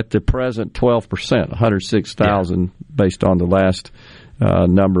at the present 12%, 106,000 based on the last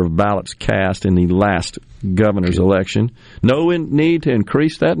number of ballots cast in the last governor's election. No need to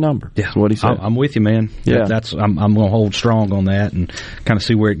increase that number. Yeah, that's what he said. I'm with you, man. Yeah, I'm going to hold strong on that and kind of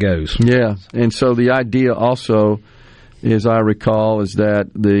see where it goes. Yeah, and so the idea also, as I recall, is that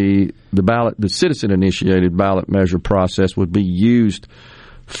the citizen-initiated ballot measure process would be used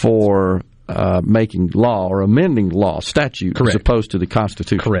for making law or amending law, statute, correct, as opposed to the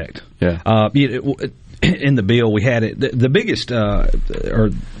Constitution. Correct. Yeah. In the bill, we had it. The biggest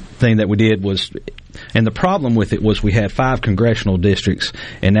thing that we did was, and the problem with it was, we had 5 congressional districts,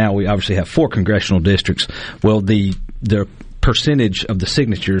 and now we obviously have 4 congressional districts. Well, the percentage of the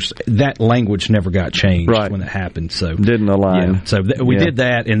signatures, that language never got changed when it happened. So didn't align. Yeah, so we did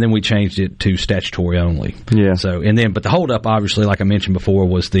that, and then we changed it to statutory only. Yeah. So but the holdup, obviously, like I mentioned before,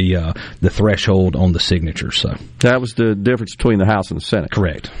 was the threshold on the signatures. So that was the difference between the House and the Senate.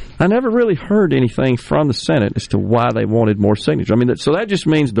 Correct. I never really heard anything from the Senate as to why they wanted more signatures. I mean, so that just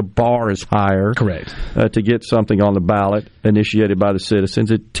means the bar is higher. Correct. To get something on the ballot initiated by the citizens.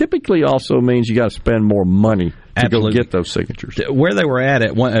 It typically also means you got to spend more money to go get those signatures. Where they were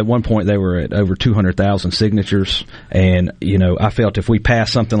at one point, they were at over 200,000 signatures, and I felt if we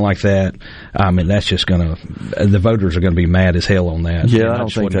pass something like that, I mean, that's just the voters are going to be mad as hell on that. Yeah, I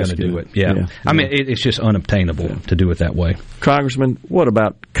don't think that's going to do it. Yeah. I mean, it's just unobtainable to do it that way. Congressman, what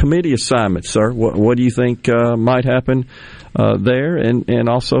about committee assignments, sir? What do you think might happen there? And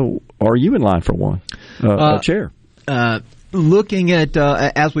also, are you in line for one? A chair? Looking at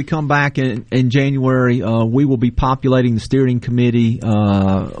as we come back in January, we will be populating the steering committee.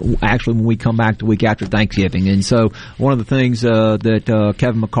 Actually, when we come back the week after Thanksgiving, and so one of the things that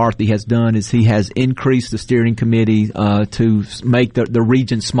Kevin McCarthy has done is he has increased the steering committee to make the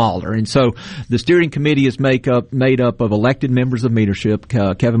region smaller. And so the steering committee is made up of elected members of leadership: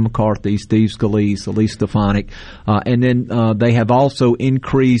 Kevin McCarthy, Steve Scalise, Elise Stefanik, and then they have also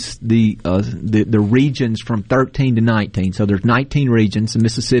increased the regions from 13 to 19. So there's 19 regions, and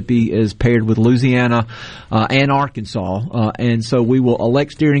Mississippi is paired with Louisiana and Arkansas. And so we will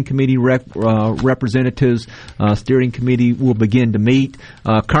elect steering committee representatives. Steering committee will begin to meet.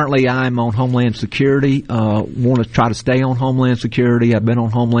 Currently, I'm on Homeland Security. Want to try to stay on Homeland Security. I've been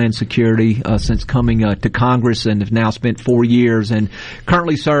on Homeland Security since coming to Congress, and have now spent 4 years, and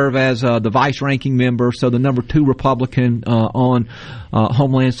currently serve as the vice ranking member, so the number 2 Republican on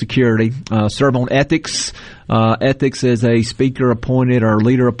Homeland Security. Serve on ethics. Ethics is a speaker-appointed or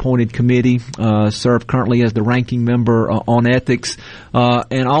leader-appointed committee. Serve currently as the ranking member on ethics,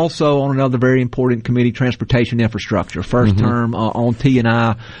 and also on another very important committee, transportation infrastructure. First term on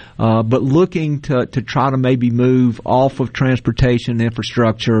T&I, but looking to try to maybe move off of transportation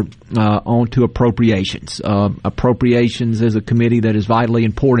infrastructure onto appropriations. Appropriations is a committee that is vitally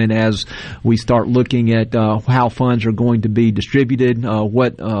important as we start looking at how funds are going to be distributed,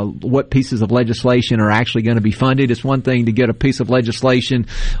 what pieces of legislation are actually going to be funded. It's one thing to get a piece of legislation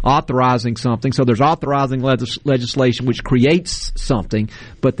authorizing something. So there's authorizing legislation which creates something,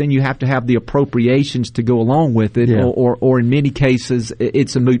 but then you have to have the appropriations to go along with it, or in many cases,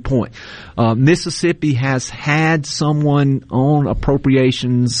 it's a moot point. Mississippi has had someone on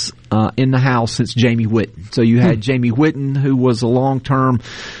appropriations in the House since Jamie Whitten. So you had Jamie Whitten, who was a long-term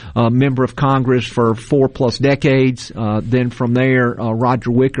member of Congress for 4+ decades. Then from there,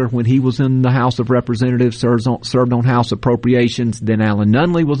 Roger Wicker, when he was in the House of Representatives, served on House Appropriations. Then Alan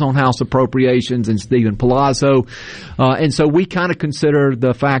Nunley was on House Appropriations, and Stephen Palazzo. And so we kind of consider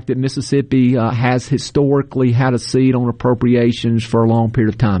the fact that Mississippi has historically had a seat on appropriations for a long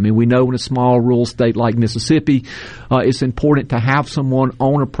period of time. And we know in a small rural state like Mississippi, it's important to have someone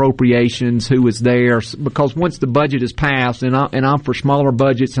on appropriations who is there, because once the budget is passed, and I'm for smaller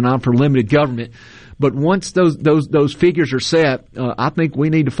budgets and I'm for limited government, but once those figures are set, I think we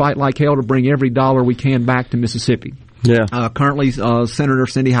need to fight like hell to bring every dollar we can back to Mississippi. Yeah. Currently, Senator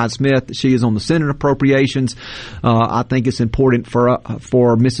Cindy Hyde-Smith, she is on the Senate Appropriations. I think it's important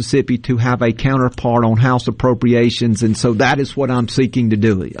for Mississippi to have a counterpart on House Appropriations, and so that is what I'm seeking to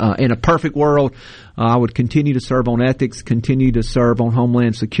do. In a perfect world, I would continue to serve on ethics, continue to serve on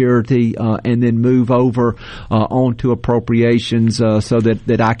Homeland Security, and then move over onto appropriations so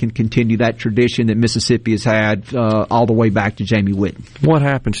that I can continue that tradition that Mississippi has had all the way back to Jamie Whitten. What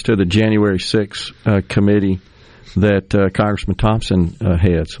happens to the January 6th committee that Congressman Thompson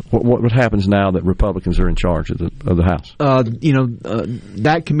heads? What happens now that Republicans are in charge of the House?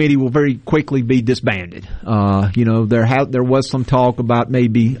 That committee will very quickly be disbanded. There was some talk about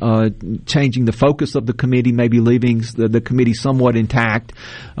maybe changing the focus of the committee, maybe leaving the committee somewhat intact.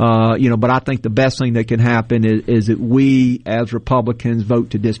 But I think the best thing that can happen is that we, as Republicans, vote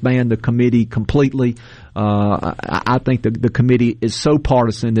to disband the committee completely. I think the committee is so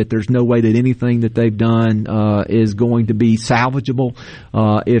partisan that there's no way that anything that they've done is going to be salvageable.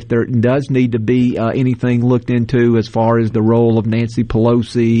 If there does need to be anything looked into as far as the role of Nancy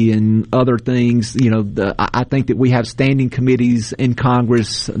Pelosi and other things, I think that we have standing committees in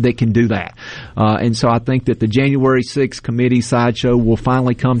Congress that can do that. And so I think that the January 6th committee sideshow will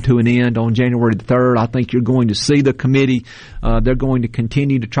finally come to an end on January the 3rd. I think you're going to see the committee. They're going to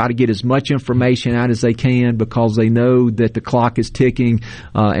continue to try to get as much information out as they can, because they know that the clock is ticking,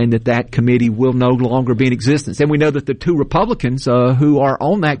 and that committee will no longer be in existence. And we know that the 2 Republicans who are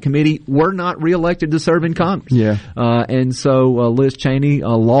on that committee were not reelected to serve in Congress. Yeah. And so Liz Cheney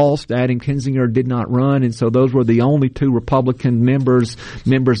lost. Adam Kinzinger did not run, and so those were the only 2 Republican members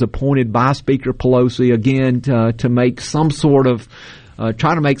appointed by Speaker Pelosi, again, to make some sort of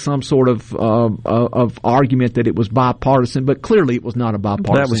try to make some sort of argument that it was bipartisan, but clearly it was not a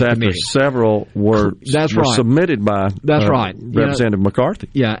bipartisan That was after committee. Several were submitted by Representative McCarthy.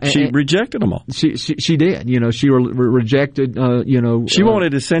 Yeah, she rejected them all. She did. She rejected. She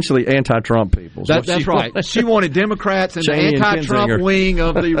wanted essentially anti-Trump people. That's right. She wanted Democrats and the anti-Trump wing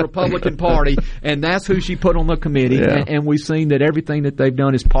of the Republican Party, and that's who she put on the committee. Yeah. And we've seen that everything that they've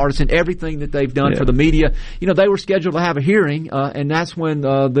done is partisan. Everything that they've done for the media. They were scheduled to have a hearing, and that's that's when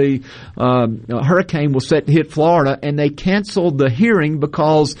the hurricane was set to hit Florida, and they canceled the hearing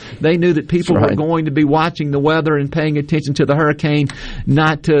because they knew that people were going to be watching the weather and paying attention to the hurricane,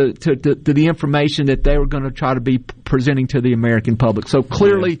 not to the information that they were going to try to be presenting to the American public. So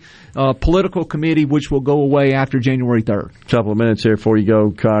clearly, political committee, which will go away after January 3rd. A couple of minutes here before you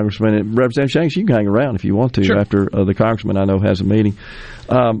go, Congressman. And Representative Shanks, you can hang around if you want to after the Congressman I know has a meeting.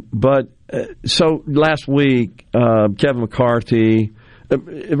 So last week, Kevin McCarthy,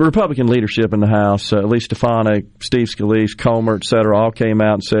 Republican leadership in the House, Lee Stefanik, Steve Scalise, Comer, et cetera, all came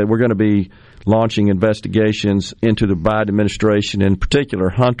out and said we're going to be launching investigations into the Biden administration, in particular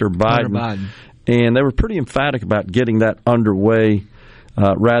Hunter Biden. And they were pretty emphatic about getting that underway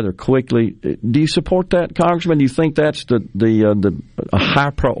rather quickly. Do you support that, Congressman? Do you think that's a high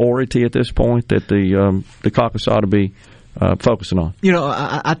priority at this point that the caucus ought to be focusing on?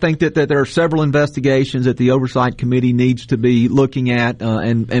 I think that there are several investigations that the Oversight Committee needs to be looking at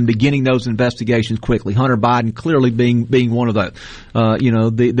and beginning those investigations quickly. Hunter Biden clearly being one of those.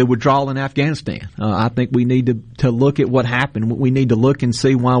 The withdrawal in Afghanistan. I think we need to look at what happened. We need to look and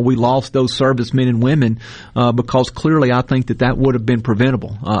see why we lost those servicemen and women because clearly I think that would have been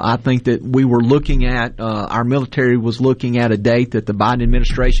preventable. I think that we were looking at, our military was looking at a date that the Biden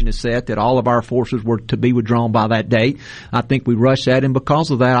administration has set that all of our forces were to be withdrawn by that date. I think we rushed that, and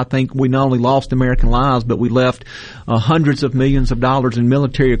because of that, I think we not only lost American lives, but we left hundreds of millions of dollars in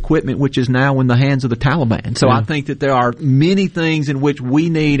military equipment, which is now in the hands of the Taliban. So I think that there are many things in which we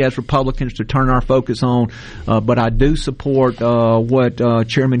need, as Republicans, to turn our focus on, but I do support what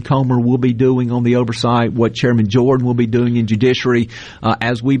Chairman Comer will be doing on the oversight, what Chairman Jordan will be doing in Judiciary,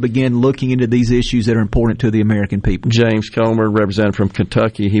 as we begin looking into these issues that are important to the American people. James Comer, representative from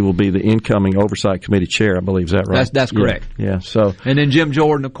Kentucky, he will be the incoming Oversight Committee chair, I believe. Is that right? That's correct. Yeah. So, and then Jim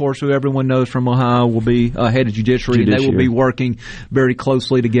Jordan, of course, who everyone knows from Ohio, will be head of Judiciary, and they will be working very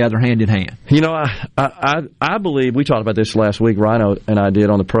closely together, hand in hand. I believe, we talked about this last week, Rhino and I did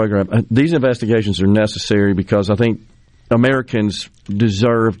on the program, these investigations are necessary because I think Americans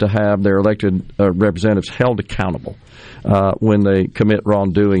deserve to have their elected representatives held accountable when they commit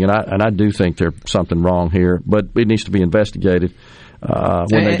wrongdoing, and I do think there's something wrong here, but it needs to be investigated.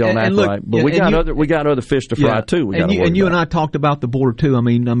 When they don't act right, but we got other fish to fry too. You and I talked about the border too. I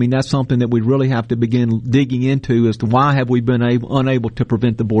mean that's something that we really have to begin digging into as to why have we been unable to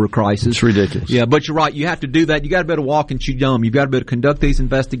prevent the border crisis. It's ridiculous. Yeah, but you're right. You have to do that. You got to be able to walk and chew gum. You've got to be able to conduct these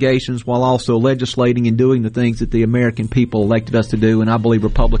investigations while also legislating and doing the things that the American people elected us to do. And I believe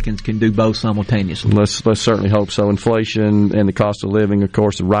Republicans can do both simultaneously. Let's certainly hope so. Inflation and the cost of living, of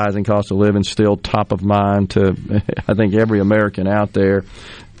course, the rising cost of living, still top of mind to I think every American out there,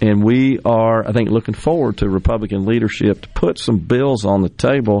 and we are, I think, looking forward to Republican leadership to put some bills on the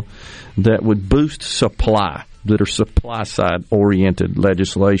table that would boost supply, that are supply-side oriented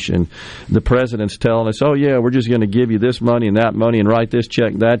legislation. The president's telling us, oh, yeah, we're just going to give you this money and that money and write this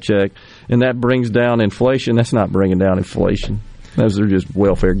check, that check, and that brings down inflation. That's not bringing down inflation. Those are just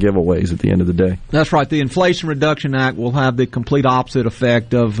welfare giveaways at the end of the day. That's right. The Inflation Reduction Act will have the complete opposite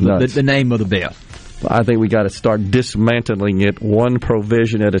effect of the name of the bill. I think we got to start dismantling it one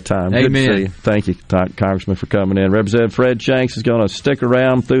provision at a time. Amen. Good to see you. Thank you, Congressman, for coming in. Representative Fred Shanks is going to stick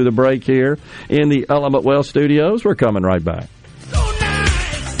around through the break here in the Element Wealth Studios. We're coming right back.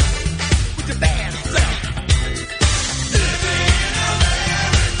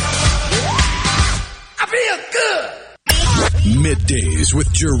 Middays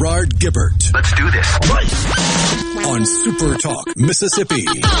with Gerard Gibbert. Let's do this. On Super Talk, Mississippi.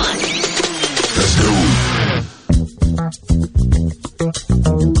 Let's go.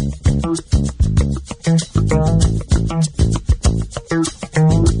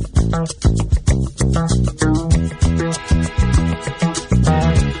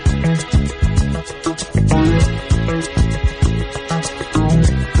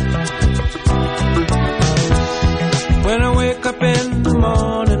 When I wake up in the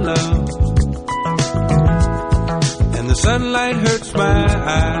morning, love, and the sunlight hurts my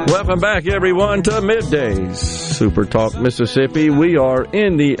eyes. Welcome back, everyone, to Middays, Super Talk Mississippi. We are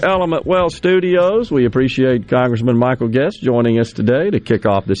in the Element Wealth Studios. We appreciate Congressman Michael Guest joining us today to kick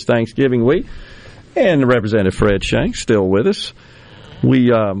off this Thanksgiving week, and Representative Fred Shanks still with us. We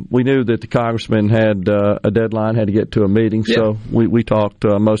knew that the congressman had a deadline, had to get to a meeting, so we talked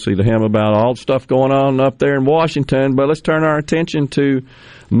mostly to him about all the stuff going on up there in Washington. But let's turn our attention to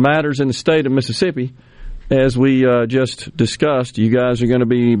matters in the state of Mississippi. As we just discussed, you guys are going to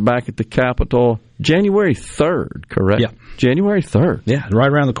be back at the Capitol January 3rd, correct? Yeah. January 3rd. Yeah,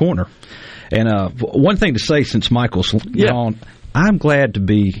 right around the corner. And one thing to say since Michael's gone, I'm glad to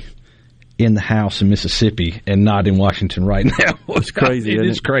be in the House in Mississippi and not in Washington right now. It's crazy.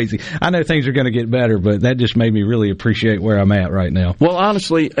 It's crazy. I know things are going to get better, but that just made me really appreciate where I'm at right now. Well,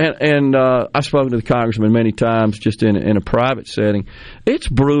 honestly, and I've spoken to the congressman many times just in a private setting. It's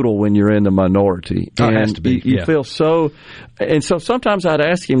brutal when you're in the minority. It has to be. You feel so... And so sometimes I'd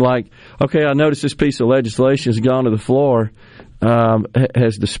ask him, like, okay, I noticed this piece of legislation has gone to the floor.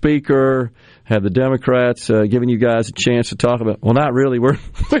 Has the Speaker, have the Democrats given you guys a chance to talk about? Well, not really. Really,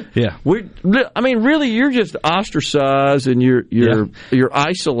 you're just ostracized and you're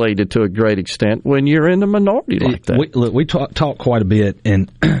isolated to a great extent when you're in the minority like that. We talk quite a bit,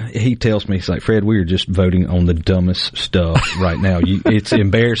 and he tells me, he's like, Fred, we are just voting on the dumbest stuff right now. It's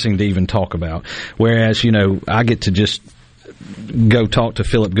embarrassing to even talk about. Whereas, I get to just go talk to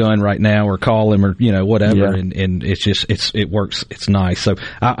Philip Gunn right now or call him or whatever, and it's just it works. It's nice. So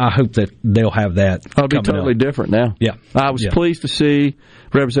I hope that they'll have that. It'll be totally different now. Yeah, I was pleased to see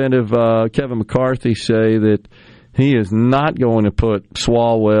Representative Kevin McCarthy say that he is not going to put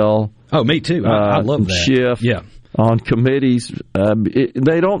Swalwell. Oh, me too. I love that. Schiff. Yeah. On committees.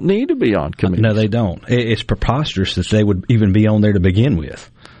 They don't need to be on committees. No, they don't. It's preposterous that they would even be on there to begin with.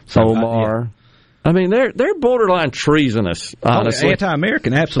 So, Omar. I mean, they're borderline treasonous, honestly.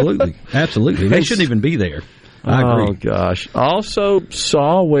 Anti-American, absolutely. Absolutely. They shouldn't even be there. I agree. Oh, gosh. Also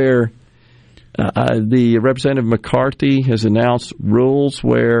saw where the Representative McCarthy has announced rules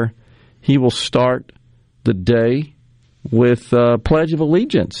where he will start the day with Pledge of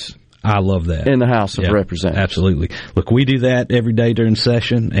Allegiance. I love that. In the House of Representatives. Absolutely. Look, we do that every day during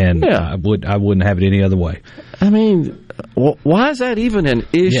session, and I wouldn't have it any other way. I mean, why is that even an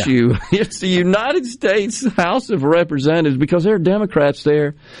issue? Yeah. It's the United States House of Representatives, because there are Democrats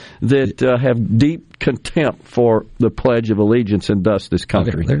there that have deep contempt for the Pledge of Allegiance and thus this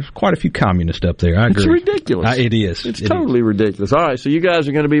country. There's quite a few communists up there. I agree. It's ridiculous. It is. It's totally ridiculous. All right, so you guys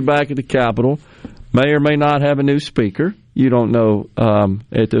are going to be back at the Capitol. May or may not have a new speaker. You don't know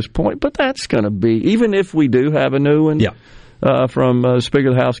at this point, but that's going to be, even if we do have a new one from Speaker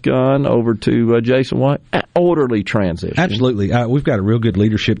of the House Gunn over to Jason White, orderly transition. Absolutely. We've got a real good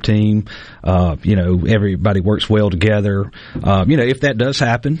leadership team. Everybody works well together. If that does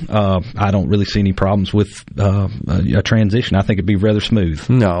happen, I don't really see any problems with a transition. I think it'd be rather smooth.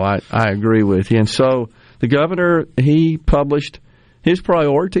 No, I agree with you. And so the governor, he published his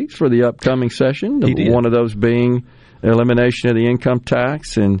priorities for the upcoming session, one of those being elimination of the income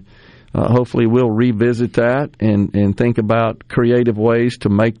tax, and hopefully we'll revisit that and think about creative ways to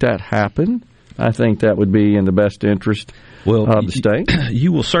make that happen. I think that would be in the best interest of the state.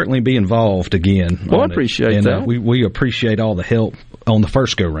 You will certainly be involved again. Well, I appreciate that. We appreciate all the help on the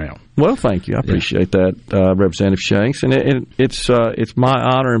first go-round. Well, thank you. I appreciate that, Representative Shanks. And it's my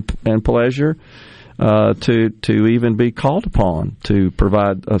honor and pleasure to even be called upon to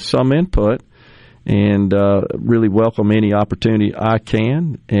provide some input and really welcome any opportunity I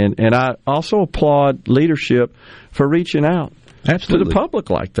can. And I also applaud leadership for reaching out to the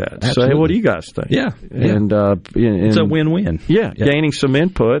public like that. Absolutely. Say, what do you guys think? Yeah. And it's a win-win. Yeah, gaining some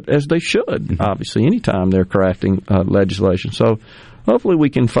input, as they should, obviously, anytime they're crafting legislation. So hopefully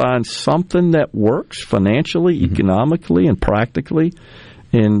we can find something that works financially, economically, and practically,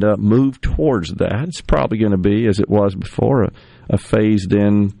 and move towards that. It's probably going to be, as it was before, a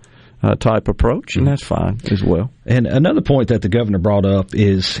phased-in type approach, and that's fine as well. And another point that the governor brought up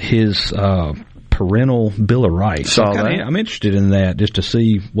is his parental Bill of Rights. I'm interested in that just to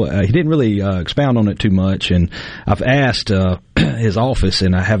see what he didn't really expound on it too much, and I've asked his office,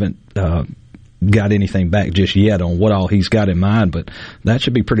 and I haven't got anything back just yet on what all he's got in mind, but that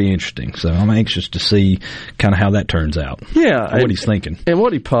should be pretty interesting. So I'm anxious to see kind of how that turns out. Yeah. What he's thinking. And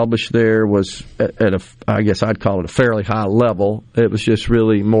what he published there was at I guess I'd call it a fairly high level. It was just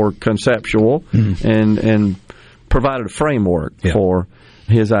really more conceptual and provided a framework for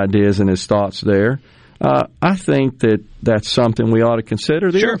his ideas and his thoughts there. I think that's something we ought to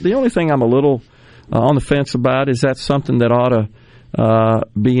consider. The only thing I'm a little on the fence about is that something that ought to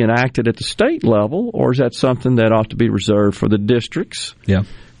be enacted at the state level, or is that something that ought to be reserved for the districts? Yeah.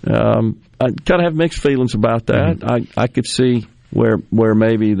 I kind of have mixed feelings about that. I could see where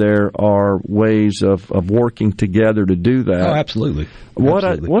maybe there are ways of working together to do that. Oh, absolutely. What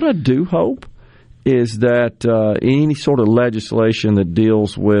I do hope is that any sort of legislation that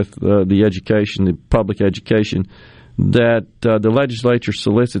deals with the education, the public education, that the legislature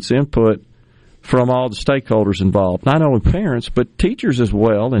solicits input from all the stakeholders involved, not only parents, but teachers as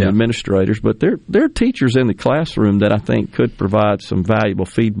well, and administrators. But there are teachers in the classroom that I think could provide some valuable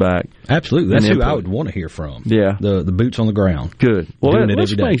feedback. Absolutely. That's who I would want to hear from. Yeah. The boots on the ground. Good. Well,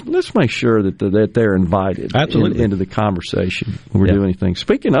 let's make sure that they're invited into the conversation when we do anything.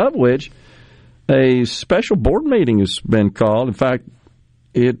 Speaking of which, a special board meeting has been called. In fact,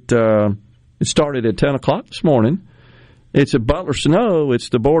 it started at 10 o'clock this morning. It's at Butler Snow. It's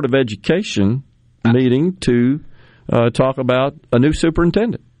the Board of Education meeting to talk about a new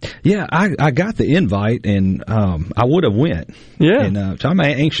superintendent. Yeah, I got the invite, and I would have went. Yeah. And so I'm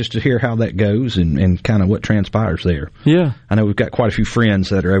anxious to hear how that goes and kind of what transpires there. Yeah. I know we've got quite a few friends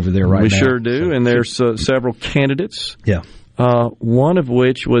that are over there right now. We sure do, so. And there's several candidates. Yeah. One of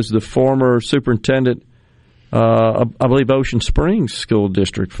which was the former superintendent, I believe, Ocean Springs School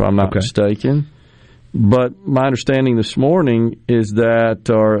District, if I'm not mistaken. But my understanding this morning is that,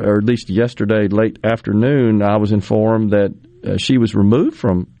 or at least yesterday, late afternoon, I was informed that she was removed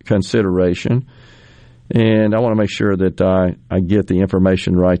from consideration. And I want to make sure that I get the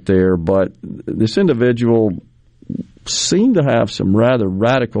information right there. But this individual seemed to have some rather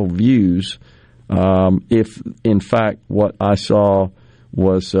radical views, if, in fact, what I saw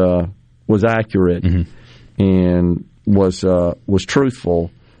was accurate and was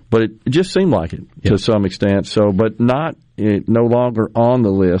truthful. But it just seemed like it to some extent. So, but no longer on the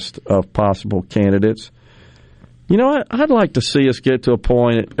list of possible candidates. You know, I'd like to see us get to a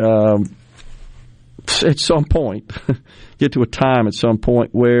point at some point, get to a time at some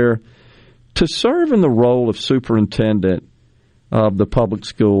point where to serve in the role of superintendent of the public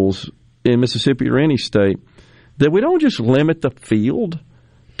schools in Mississippi or any state, that we don't just limit the field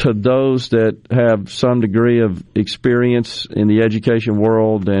to those that have some degree of experience in the education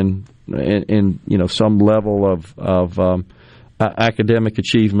world and you know, some level of academic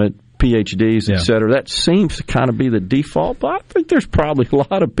achievement, PhDs, et cetera. That seems to kind of be the default, but I think there's probably a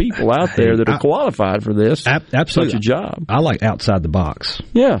lot of people out there that are qualified for this, absolutely. Such a job. I like outside the box.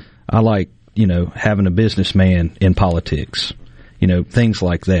 Yeah. I like, you know, having a businessman in politics, you know, things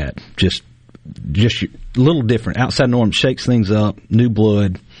like that. Just a little different. Outside norm, shakes things up, new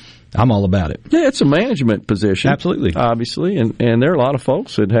blood. I'm all about it. Yeah, it's a management position. Absolutely. Obviously. And there are a lot of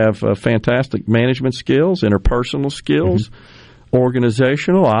folks that have fantastic management skills, interpersonal skills,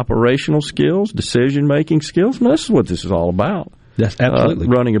 organizational, operational skills, decision-making skills. I mean, this is what this is all about. That's absolutely.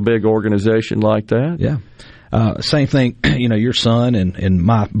 Running a big organization like that. Yeah. Same thing, you know, your son and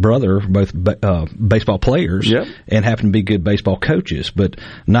my brother are both baseball players and happen to be good baseball coaches, but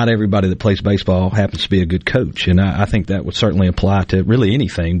not everybody that plays baseball happens to be a good coach. And I think that would certainly apply to really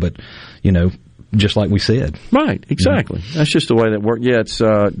anything, but, you know, just like we said. Right, exactly. That's just the way that works. Yeah, it's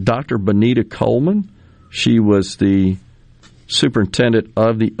Dr. Benita Coleman. She was the superintendent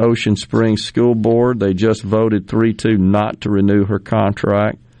of the Ocean Springs School Board. They just voted 3-2 not to renew her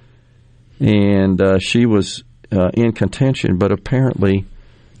contract. And she was in contention, but apparently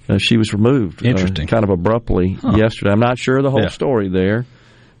she was removed. Interesting. Kind of abruptly yesterday. I'm not sure the whole story there,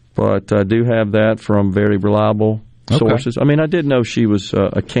 but I do have that from very reliable sources. I mean, I did know she was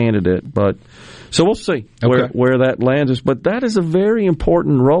a candidate, but so we'll see where that lands us. But that is a very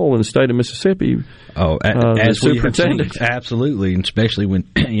important role in the state of Mississippi. As superintendent, absolutely, and especially when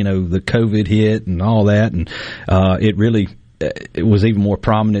you know the COVID hit and all that, and it really. It was even more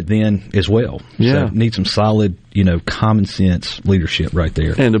prominent then as well. Yeah. So need some solid, you know, common sense leadership right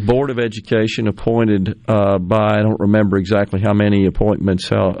there. And the Board of Education appointed by, I don't remember exactly how many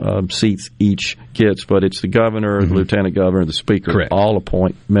appointments, seats each gets, but it's the governor, the lieutenant governor, the speaker. Correct. All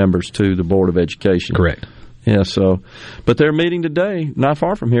appoint members to the Board of Education. Correct. Yeah, so, but they're meeting today, not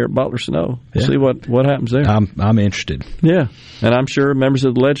far from here at Butler Snow. We'll see what happens there. I'm interested. Yeah, and I'm sure members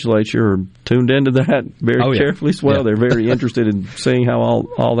of the legislature are tuned into that very carefully as well. They're very interested in seeing how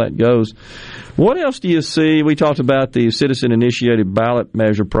all that goes. What else do you see? We talked about the citizen-initiated ballot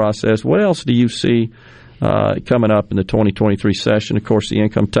measure process. What else do you see coming up in the 2023 session? Of course, the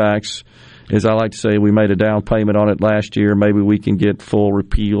income tax, as I like to say, we made a down payment on it last year. Maybe we can get full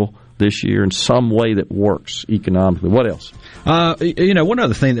repeal this year in some way that works economically. What else? You know, one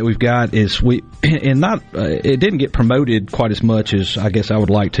other thing that we've got is it didn't get promoted quite as much as I guess I would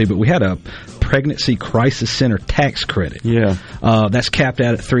like to, but we had a pregnancy crisis center tax credit. Yeah. That's capped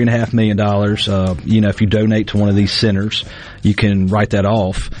out at $3.5 million. You know, if you donate to one of these centers, you can write that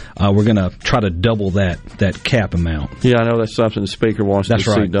off. We're going to try to double that cap amount. Yeah, I know that's something the Speaker wants to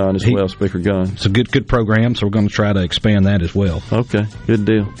see done as well, Speaker Gunn. It's a good program, so we're going to try to expand that as well. Okay, good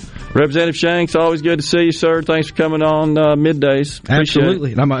deal. Representative Shanks, always good to see you, sir. Thanks for coming on middays. Appreciate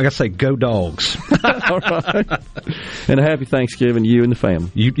Absolutely. And I got to say, go Dogs. All right. And a happy Thanksgiving to you and the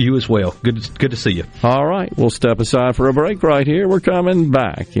family. You as well. Good to see you. All right. We'll step aside for a break right here. We're coming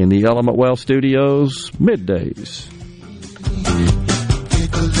back in the Element Well Studios middays.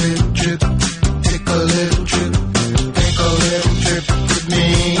 Take a little trip. Take a little trip. Take a little trip with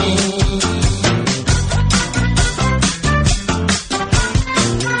me.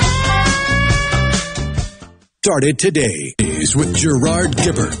 started today. Is with Gerard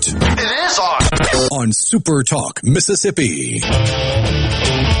Gibbert. It is on Super Talk, Mississippi. The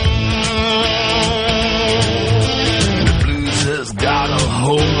blues has got a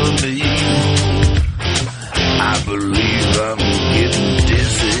hold of me. I believe I'm getting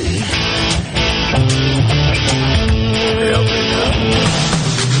dizzy. Help me now.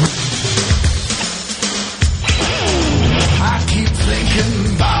 I keep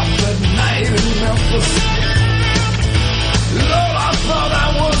thinking about the night in Memphis. Lord, I thought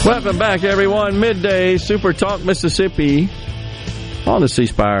I was. Welcome back, everyone. Midday Super Talk Mississippi. On the C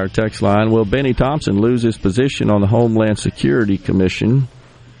Spire text line, will Benny Thompson lose his position on the Homeland Security Commission?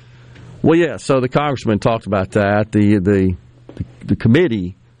 Well, yeah, so the congressman talked about that. The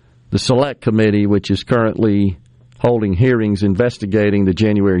committee, the select committee, which is currently holding hearings investigating the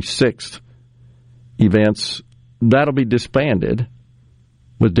January 6th events, that'll be disbanded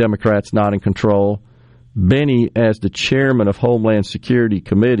with Democrats not in control. Benny, as the chairman of Homeland Security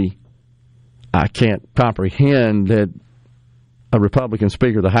Committee, I can't comprehend that a Republican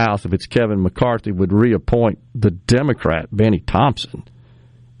Speaker of the House, if it's Kevin McCarthy, would reappoint the Democrat Benny Thompson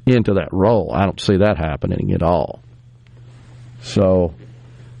into that role. I don't see that happening at all. So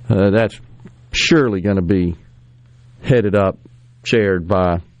that's surely going to be headed up, chaired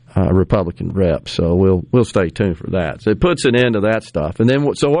by a Republican rep. So we'll stay tuned for that. So it puts an end to that stuff. And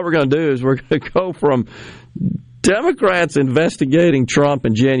then so what we're going to do is we're going to go from Democrats investigating Trump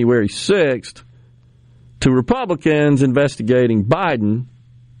in January 6th to Republicans investigating Biden,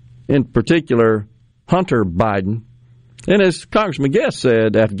 in particular Hunter Biden. And as Congressman Guest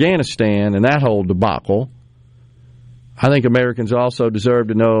said, Afghanistan and that whole debacle, I think Americans also deserve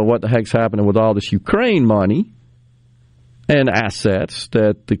to know what the heck's happening with all this Ukraine money and assets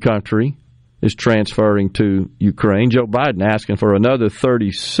that the country is transferring to Ukraine. Joe Biden asking for another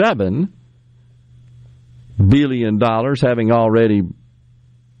 $37 billion, having already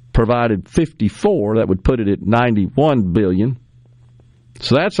provided 54. That would put it at $91 billion.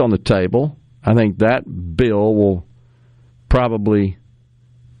 So that's on the table. I think that bill will probably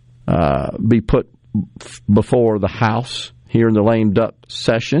be put before the House here in the lame duck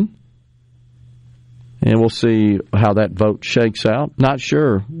session. And we'll see how that vote shakes out. Not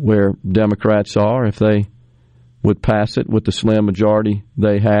sure where Democrats are, if they would pass it with the slim majority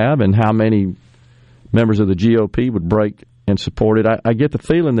they have, and how many members of the GOP would break and support it. I get the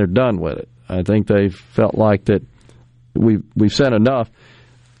feeling they're done with it. I think they've felt like that we've said enough.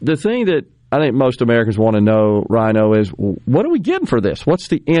 The thing that I think most Americans want to know, Rhino, is what are we getting for this? What's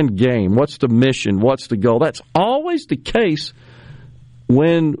the end game? What's the mission? What's the goal? That's always the case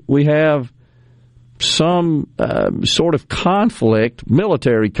when we have some sort of conflict,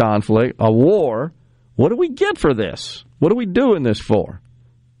 military conflict, a war. What do we get for this? What are we doing this for?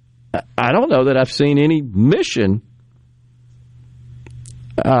 I don't know that I've seen any mission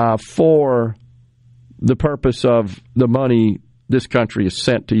for the purpose of the money this country has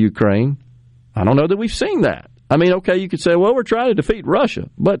sent to Ukraine. I don't know that we've seen that. I mean, okay, you could say, well, we're trying to defeat Russia,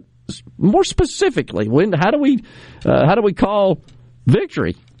 but more specifically, how do we call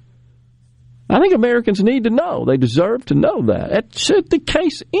victory? I think Americans need to know. They deserve to know that. That's the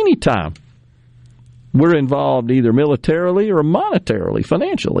case anytime we're involved either militarily or monetarily,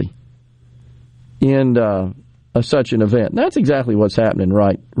 financially, in such an event. And that's exactly what's happening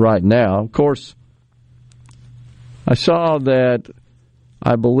right now. Of course, I saw that,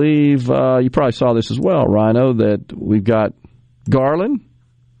 I believe, you probably saw this as well, Rhino, that we've got Garland.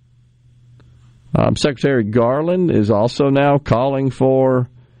 Secretary Garland is also now calling for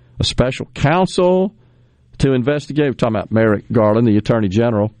a special counsel to investigate. We're talking about Merrick Garland, the Attorney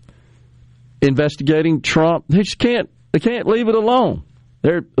General, investigating Trump. They can't leave it alone.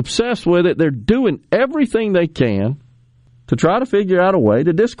 They're obsessed with it. They're doing everything they can to try to figure out a way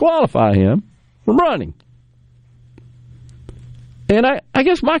to disqualify him from running. And I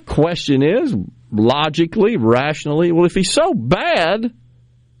guess my question is, logically, rationally, well, if he's so bad,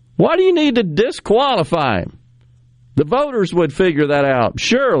 why do you need to disqualify him? The voters would figure that out,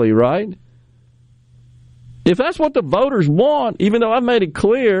 surely, right? If that's what the voters want, even though I've made it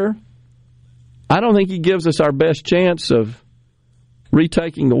clear, I don't think he gives us our best chance of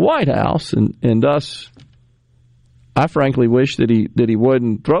retaking the White House, and thus, I frankly wish that he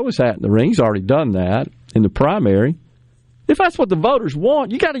wouldn't throw his hat in the ring. He's already done that in the primary. If that's what the voters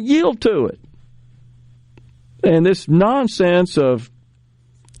want, you got to yield to it. And this nonsense of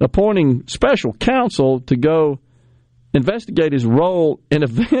appointing special counsel to go investigate his role in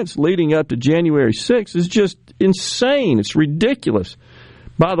events leading up to January 6th is just insane. It's ridiculous.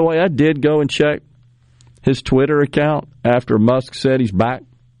 By the way, I did go and check his Twitter account after Musk said he's back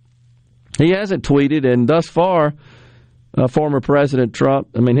He hasn't tweeted, and thus far, former President Trump,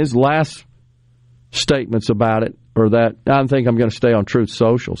 I mean, his last statements about it are that, I think I'm going to stay on Truth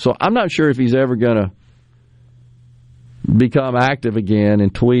Social. So I'm not sure if he's ever going to become active again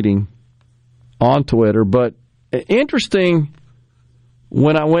in tweeting on Twitter. But interesting,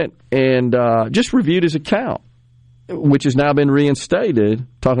 when I went and just reviewed his account, which has now been reinstated,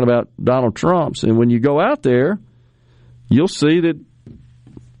 talking about Donald Trump's, and when you go out there, you'll see that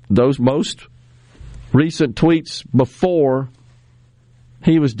those most recent tweets before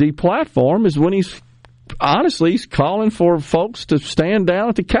he was deplatformed is when he's calling for folks to stand down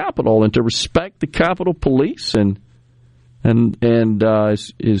at the Capitol and to respect the Capitol Police, and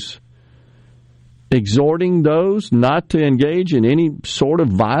is exhorting those not to engage in any sort of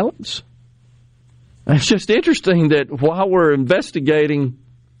violence. It's just interesting that while we're investigating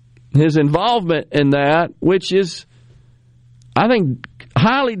his involvement in that, which is, I think,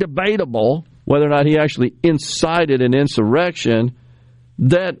 highly debatable whether or not he actually incited an insurrection,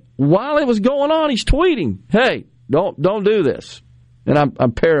 that while it was going on, he's tweeting, "Hey, don't do this." And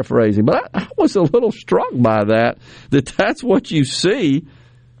I'm paraphrasing, but I was a little struck by that's what you see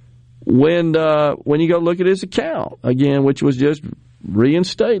when you go look at his account again, which was just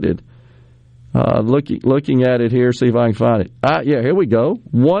reinstated. Looking at it here, see if I can find it. Here we go.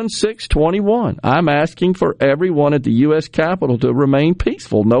 1/6/21. I'm asking for everyone at the U.S. Capitol to remain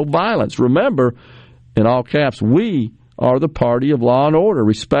peaceful, no violence. Remember, in all caps, we are the party of law and order.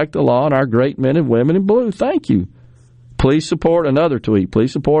 Respect the law and our great men and women in blue. Thank you. Please support another tweet.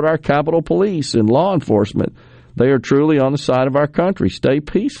 Please support our Capitol Police and law enforcement. They are truly on the side of our country. Stay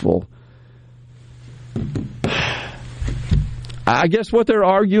peaceful. I guess what they're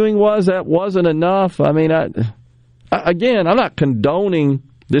arguing was that wasn't enough. I mean, I'm not condoning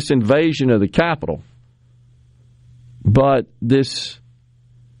this invasion of the Capitol, but this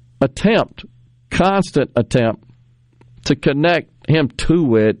constant attempt to connect him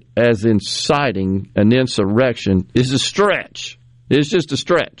to it as inciting an insurrection is a stretch. It's just a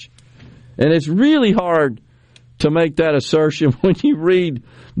stretch. And it's really hard to make that assertion when you read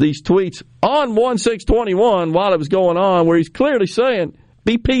these tweets on 1/6/21 while it was going on, where he's clearly saying,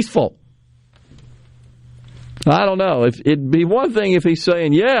 be peaceful. I don't know. It'd be one thing if he's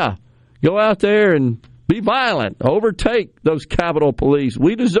saying, go out there and be violent, overtake those Capitol Police.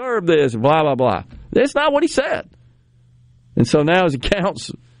 We deserve this, blah, blah, blah. That's not what he said. And so now his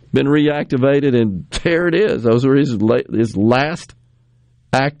account's been reactivated, and there it is. Those are his last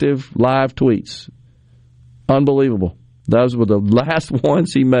active live tweets. Unbelievable. Those were the last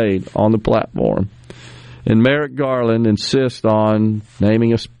ones he made on the platform. And Merrick Garland insists on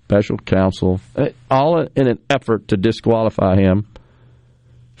naming a special counsel, all in an effort to disqualify him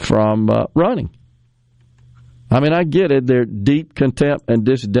from running. I mean, I get it. Their deep contempt and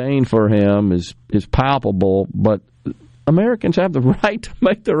disdain for him is palpable, but Americans have the right to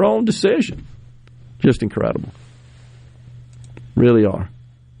make their own decision. Just incredible. Really are.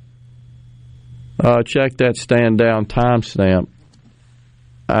 Check that stand down timestamp.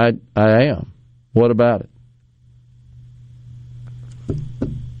 I am. What about it?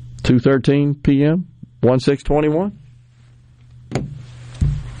 2:13 p.m. 1/6/21.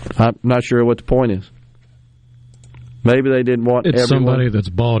 I'm not sure what the point is. Maybe they didn't want it's everyone. Somebody that's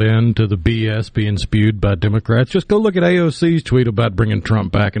bought into the BS being spewed by Democrats. Just go look at AOC's tweet about bringing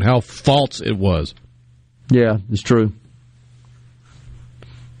Trump back and how false it was. Yeah, it's true.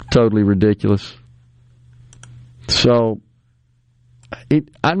 Totally ridiculous. So,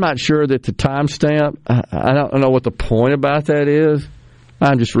 I'm not sure that the timestamp, I don't know what the point about that is.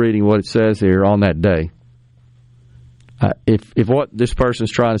 I'm just reading what it says here on that day. If what this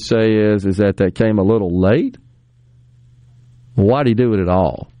person's trying to say is that came a little late, why'd he do it at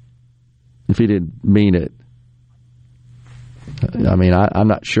all? If he didn't mean it. I mean, I'm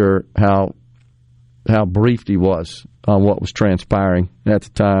not sure how briefed he was on what was transpiring at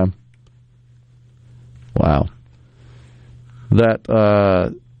the time. Wow.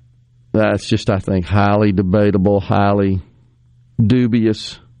 That's just, I think, highly debatable, highly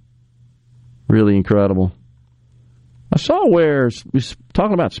dubious, really incredible. I saw where we were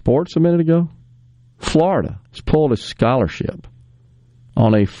talking about sports a minute ago. Florida has pulled a scholarship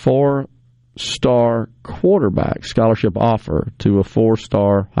on a 4-star quarterback scholarship offer to a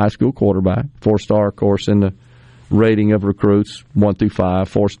 4-star high school quarterback. 4-star, of course, in the rating of recruits, 1 through 5.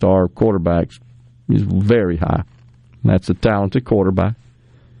 4-star quarterbacks is very high. That's a talented quarterback.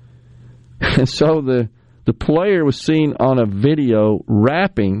 And so the player was seen on a video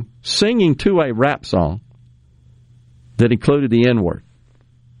singing to a rap song that included the N-word.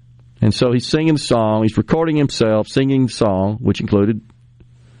 And so he's singing the song, he's recording himself singing the song, which included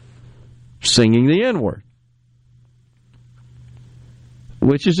singing the N-word,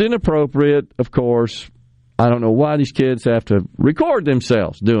 which is inappropriate, of course. I don't know why these kids have to record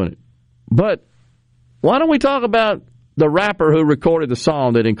themselves doing it. But why don't we talk about the rapper who recorded the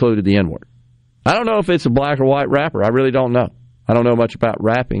song that included the N-word? I don't know if it's a black or white rapper. I really don't know. I don't know much about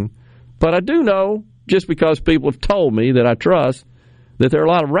rapping. But I do know, just because people have told me that I trust, that there are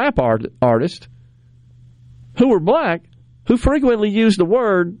a lot of rap artists who are black who frequently use the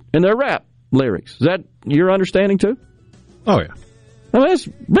word in their rap lyrics. Is that your understanding too? Oh, yeah. I mean, it's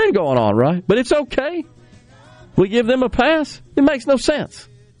been going on, right? But it's okay. We give them a pass? It makes no sense.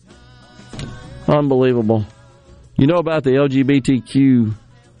 Unbelievable. You know about the LGBTQ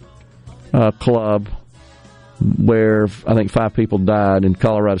club where I think 5 people died in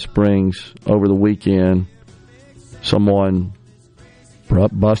Colorado Springs over the weekend. Someone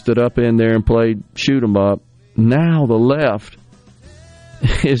busted up in there and played shoot 'em up. Now the left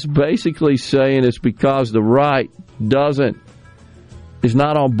is basically saying it's because the right is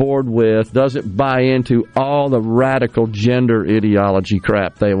not on board with, doesn't buy into all the radical gender ideology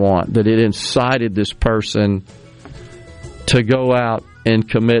crap they want, that it incited this person to go out and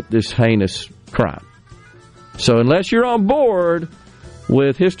commit this heinous crime. So unless you're on board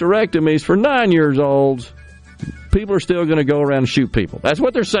with hysterectomies for 9-year-olds, people are still going to go around and shoot people. That's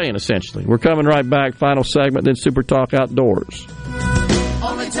what they're saying, essentially. We're coming right back. Final segment, then Super Talk Outdoors.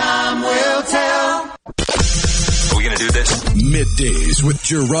 Only time will tell. Are we going to do this? Middays with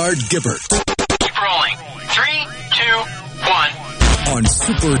Gerard Gibbert. Keep rolling. 3, 2, 1. On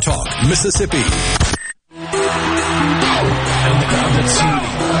Super Talk, Mississippi. And the ground that's Cindy.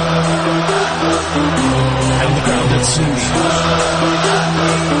 And the ground that's Cindy.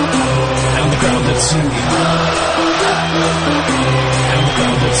 And the ground that's Cindy. And the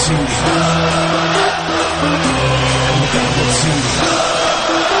ground that's Cindy. And the ground that's Cindy.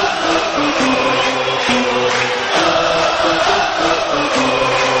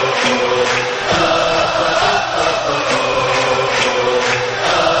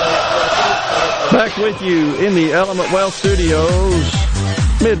 Back with you in the Element Wealth Studios,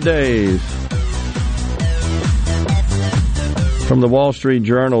 middays. From the Wall Street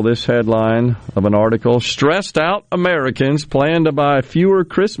Journal, this headline of an article: stressed out Americans plan to buy fewer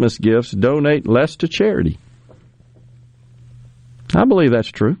Christmas gifts, donate less to charity. I believe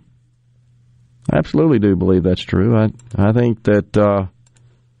that's true. I absolutely do believe that's true. I think that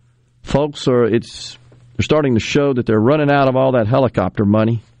folks they're starting to show that they're running out of all that helicopter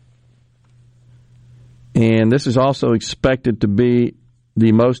money. And this is also expected to be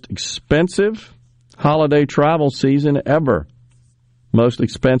the most expensive holiday travel season ever. Most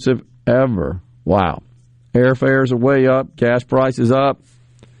expensive ever. Wow. Airfares are way up. Gas prices up.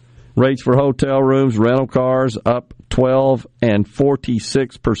 Rates for hotel rooms, rental cars up 12 and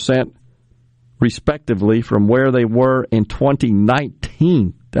 46% respectively from where they were in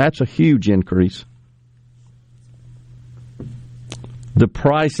 2019. That's a huge increase. The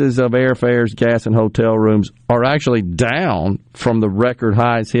prices of airfares, gas, and hotel rooms are actually down from the record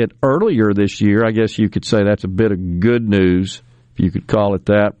highs hit earlier this year. I guess you could say that's a bit of good news, if you could call it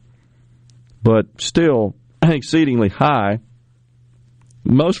that. But still exceedingly high.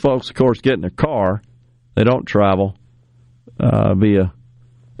 Most folks, of course, get in their car. They don't travel via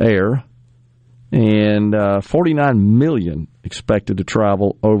air. And 49 million expected to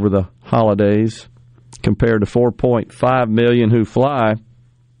travel over the holidays, compared to 4.5 million who fly,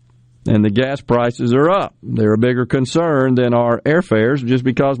 and the gas prices are up. They're a bigger concern than our airfares just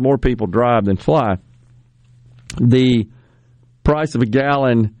because more people drive than fly. The price of a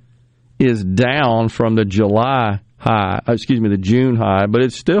gallon is down from the June high, but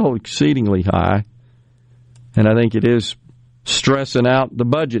it's still exceedingly high, and I think it is stressing out the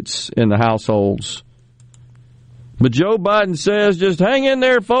budgets in the households. But Joe Biden says, just hang in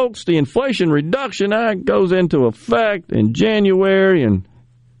there, folks. The Inflation Reduction Act goes into effect in January, and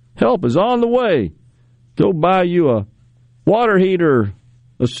help is on the way. Go buy you a water heater,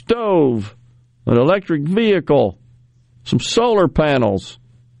 a stove, an electric vehicle, some solar panels.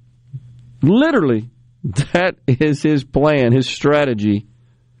 Literally, that is his plan, his strategy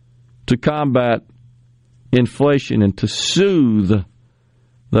to combat inflation and to soothe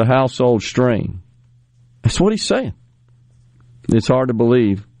the household strain. That's what he's saying. It's hard to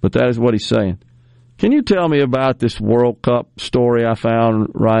believe, but that is what he's saying. Can you tell me about this World Cup story I found,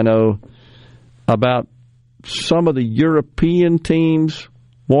 Rhino, about some of the European teams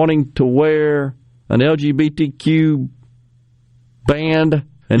wanting to wear an LGBTQ band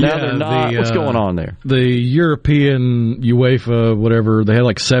And now they're not. What's going on there? The European UEFA, whatever, they had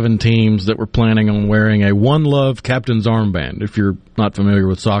like 7 teams that were planning on wearing a One Love captain's armband. If you're not familiar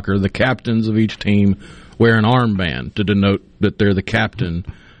with soccer, the captains of each team wear an armband to denote that they're the captain,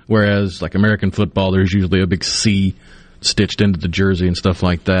 whereas like American football, there's usually a big C stitched into the jersey and stuff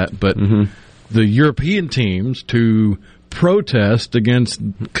like that. But the European teams, to protest against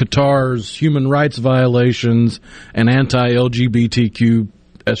Qatar's human rights violations and anti-LGBTQ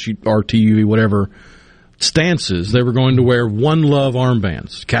SRTUV, whatever, stances, they were going to wear One Love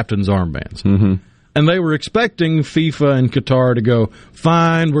armbands, captain's armbands. And they were expecting FIFA and Qatar to go,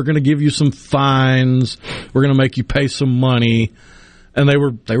 fine, we're going to give you some fines, we're going to make you pay some money, and they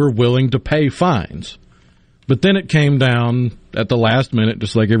were willing to pay fines. But then it came down at the last minute,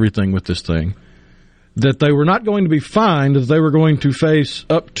 just like everything with this thing, that they were not going to be fined, that they were going to face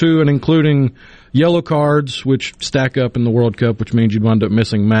up to and including yellow cards, which stack up in the World Cup, which means you'd wind up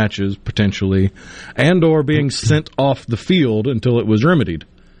missing matches, potentially, and or being sent off the field until it was remedied.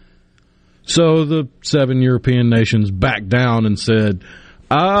 So the 7 European nations backed down and said,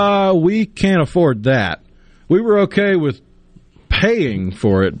 we can't afford that. We were okay with paying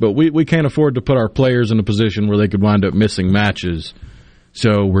for it, but we can't afford to put our players in a position where they could wind up missing matches,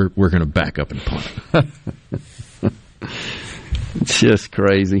 so we're going to back up and punt. It's just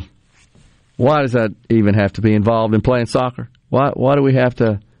crazy. Why does that even have to be involved in playing soccer? Why do we have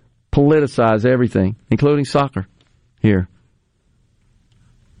to politicize everything, including soccer, here?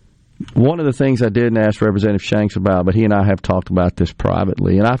 One of the things I didn't ask Representative Shanks about, but he and I have talked about this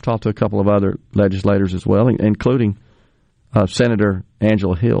privately, and I've talked to a couple of other legislators as well, including Senator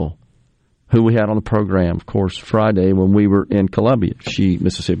Angela Hill, who we had on the program, of course, Friday when we were in Columbia,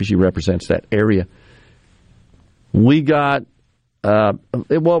 Mississippi. She represents that area. We got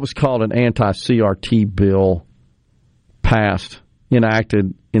what was called an anti-CRT bill passed,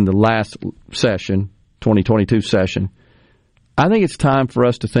 enacted in the last session, 2022 session. I think it's time for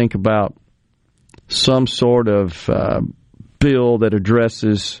us to think about some sort of bill that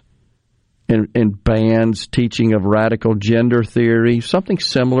addresses and bans teaching of radical gender theory, something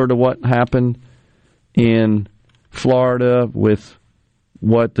similar to what happened in Florida with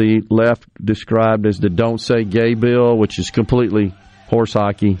what the left described as the Don't Say Gay bill, which is completely horse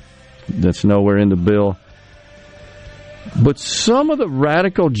hockey. That's nowhere in the bill. But some of the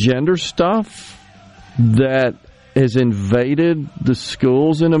radical gender stuff that has invaded the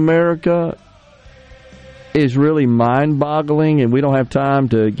schools in America is really mind-boggling, and we don't have time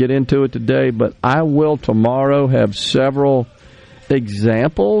to get into it today, but I will tomorrow have several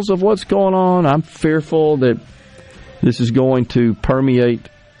examples of what's going on. I'm fearful that this is going to permeate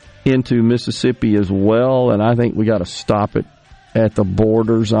into Mississippi as well, and I think we got to stop it at the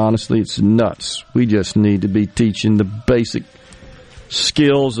borders, honestly. It's nuts. We just need to be teaching the basic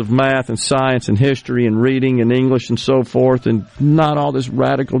skills of math and science and history and reading and English and so forth, and not all this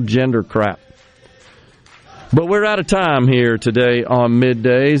radical gender crap. But we're out of time here today on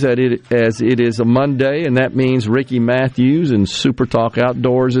Middays, as it is a Monday, and that means Ricky Matthews and Super Talk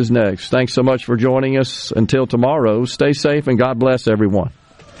Outdoors is next. Thanks so much for joining us. Until tomorrow, stay safe and God bless everyone.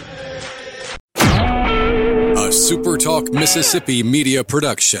 A Super Talk Mississippi media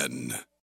production.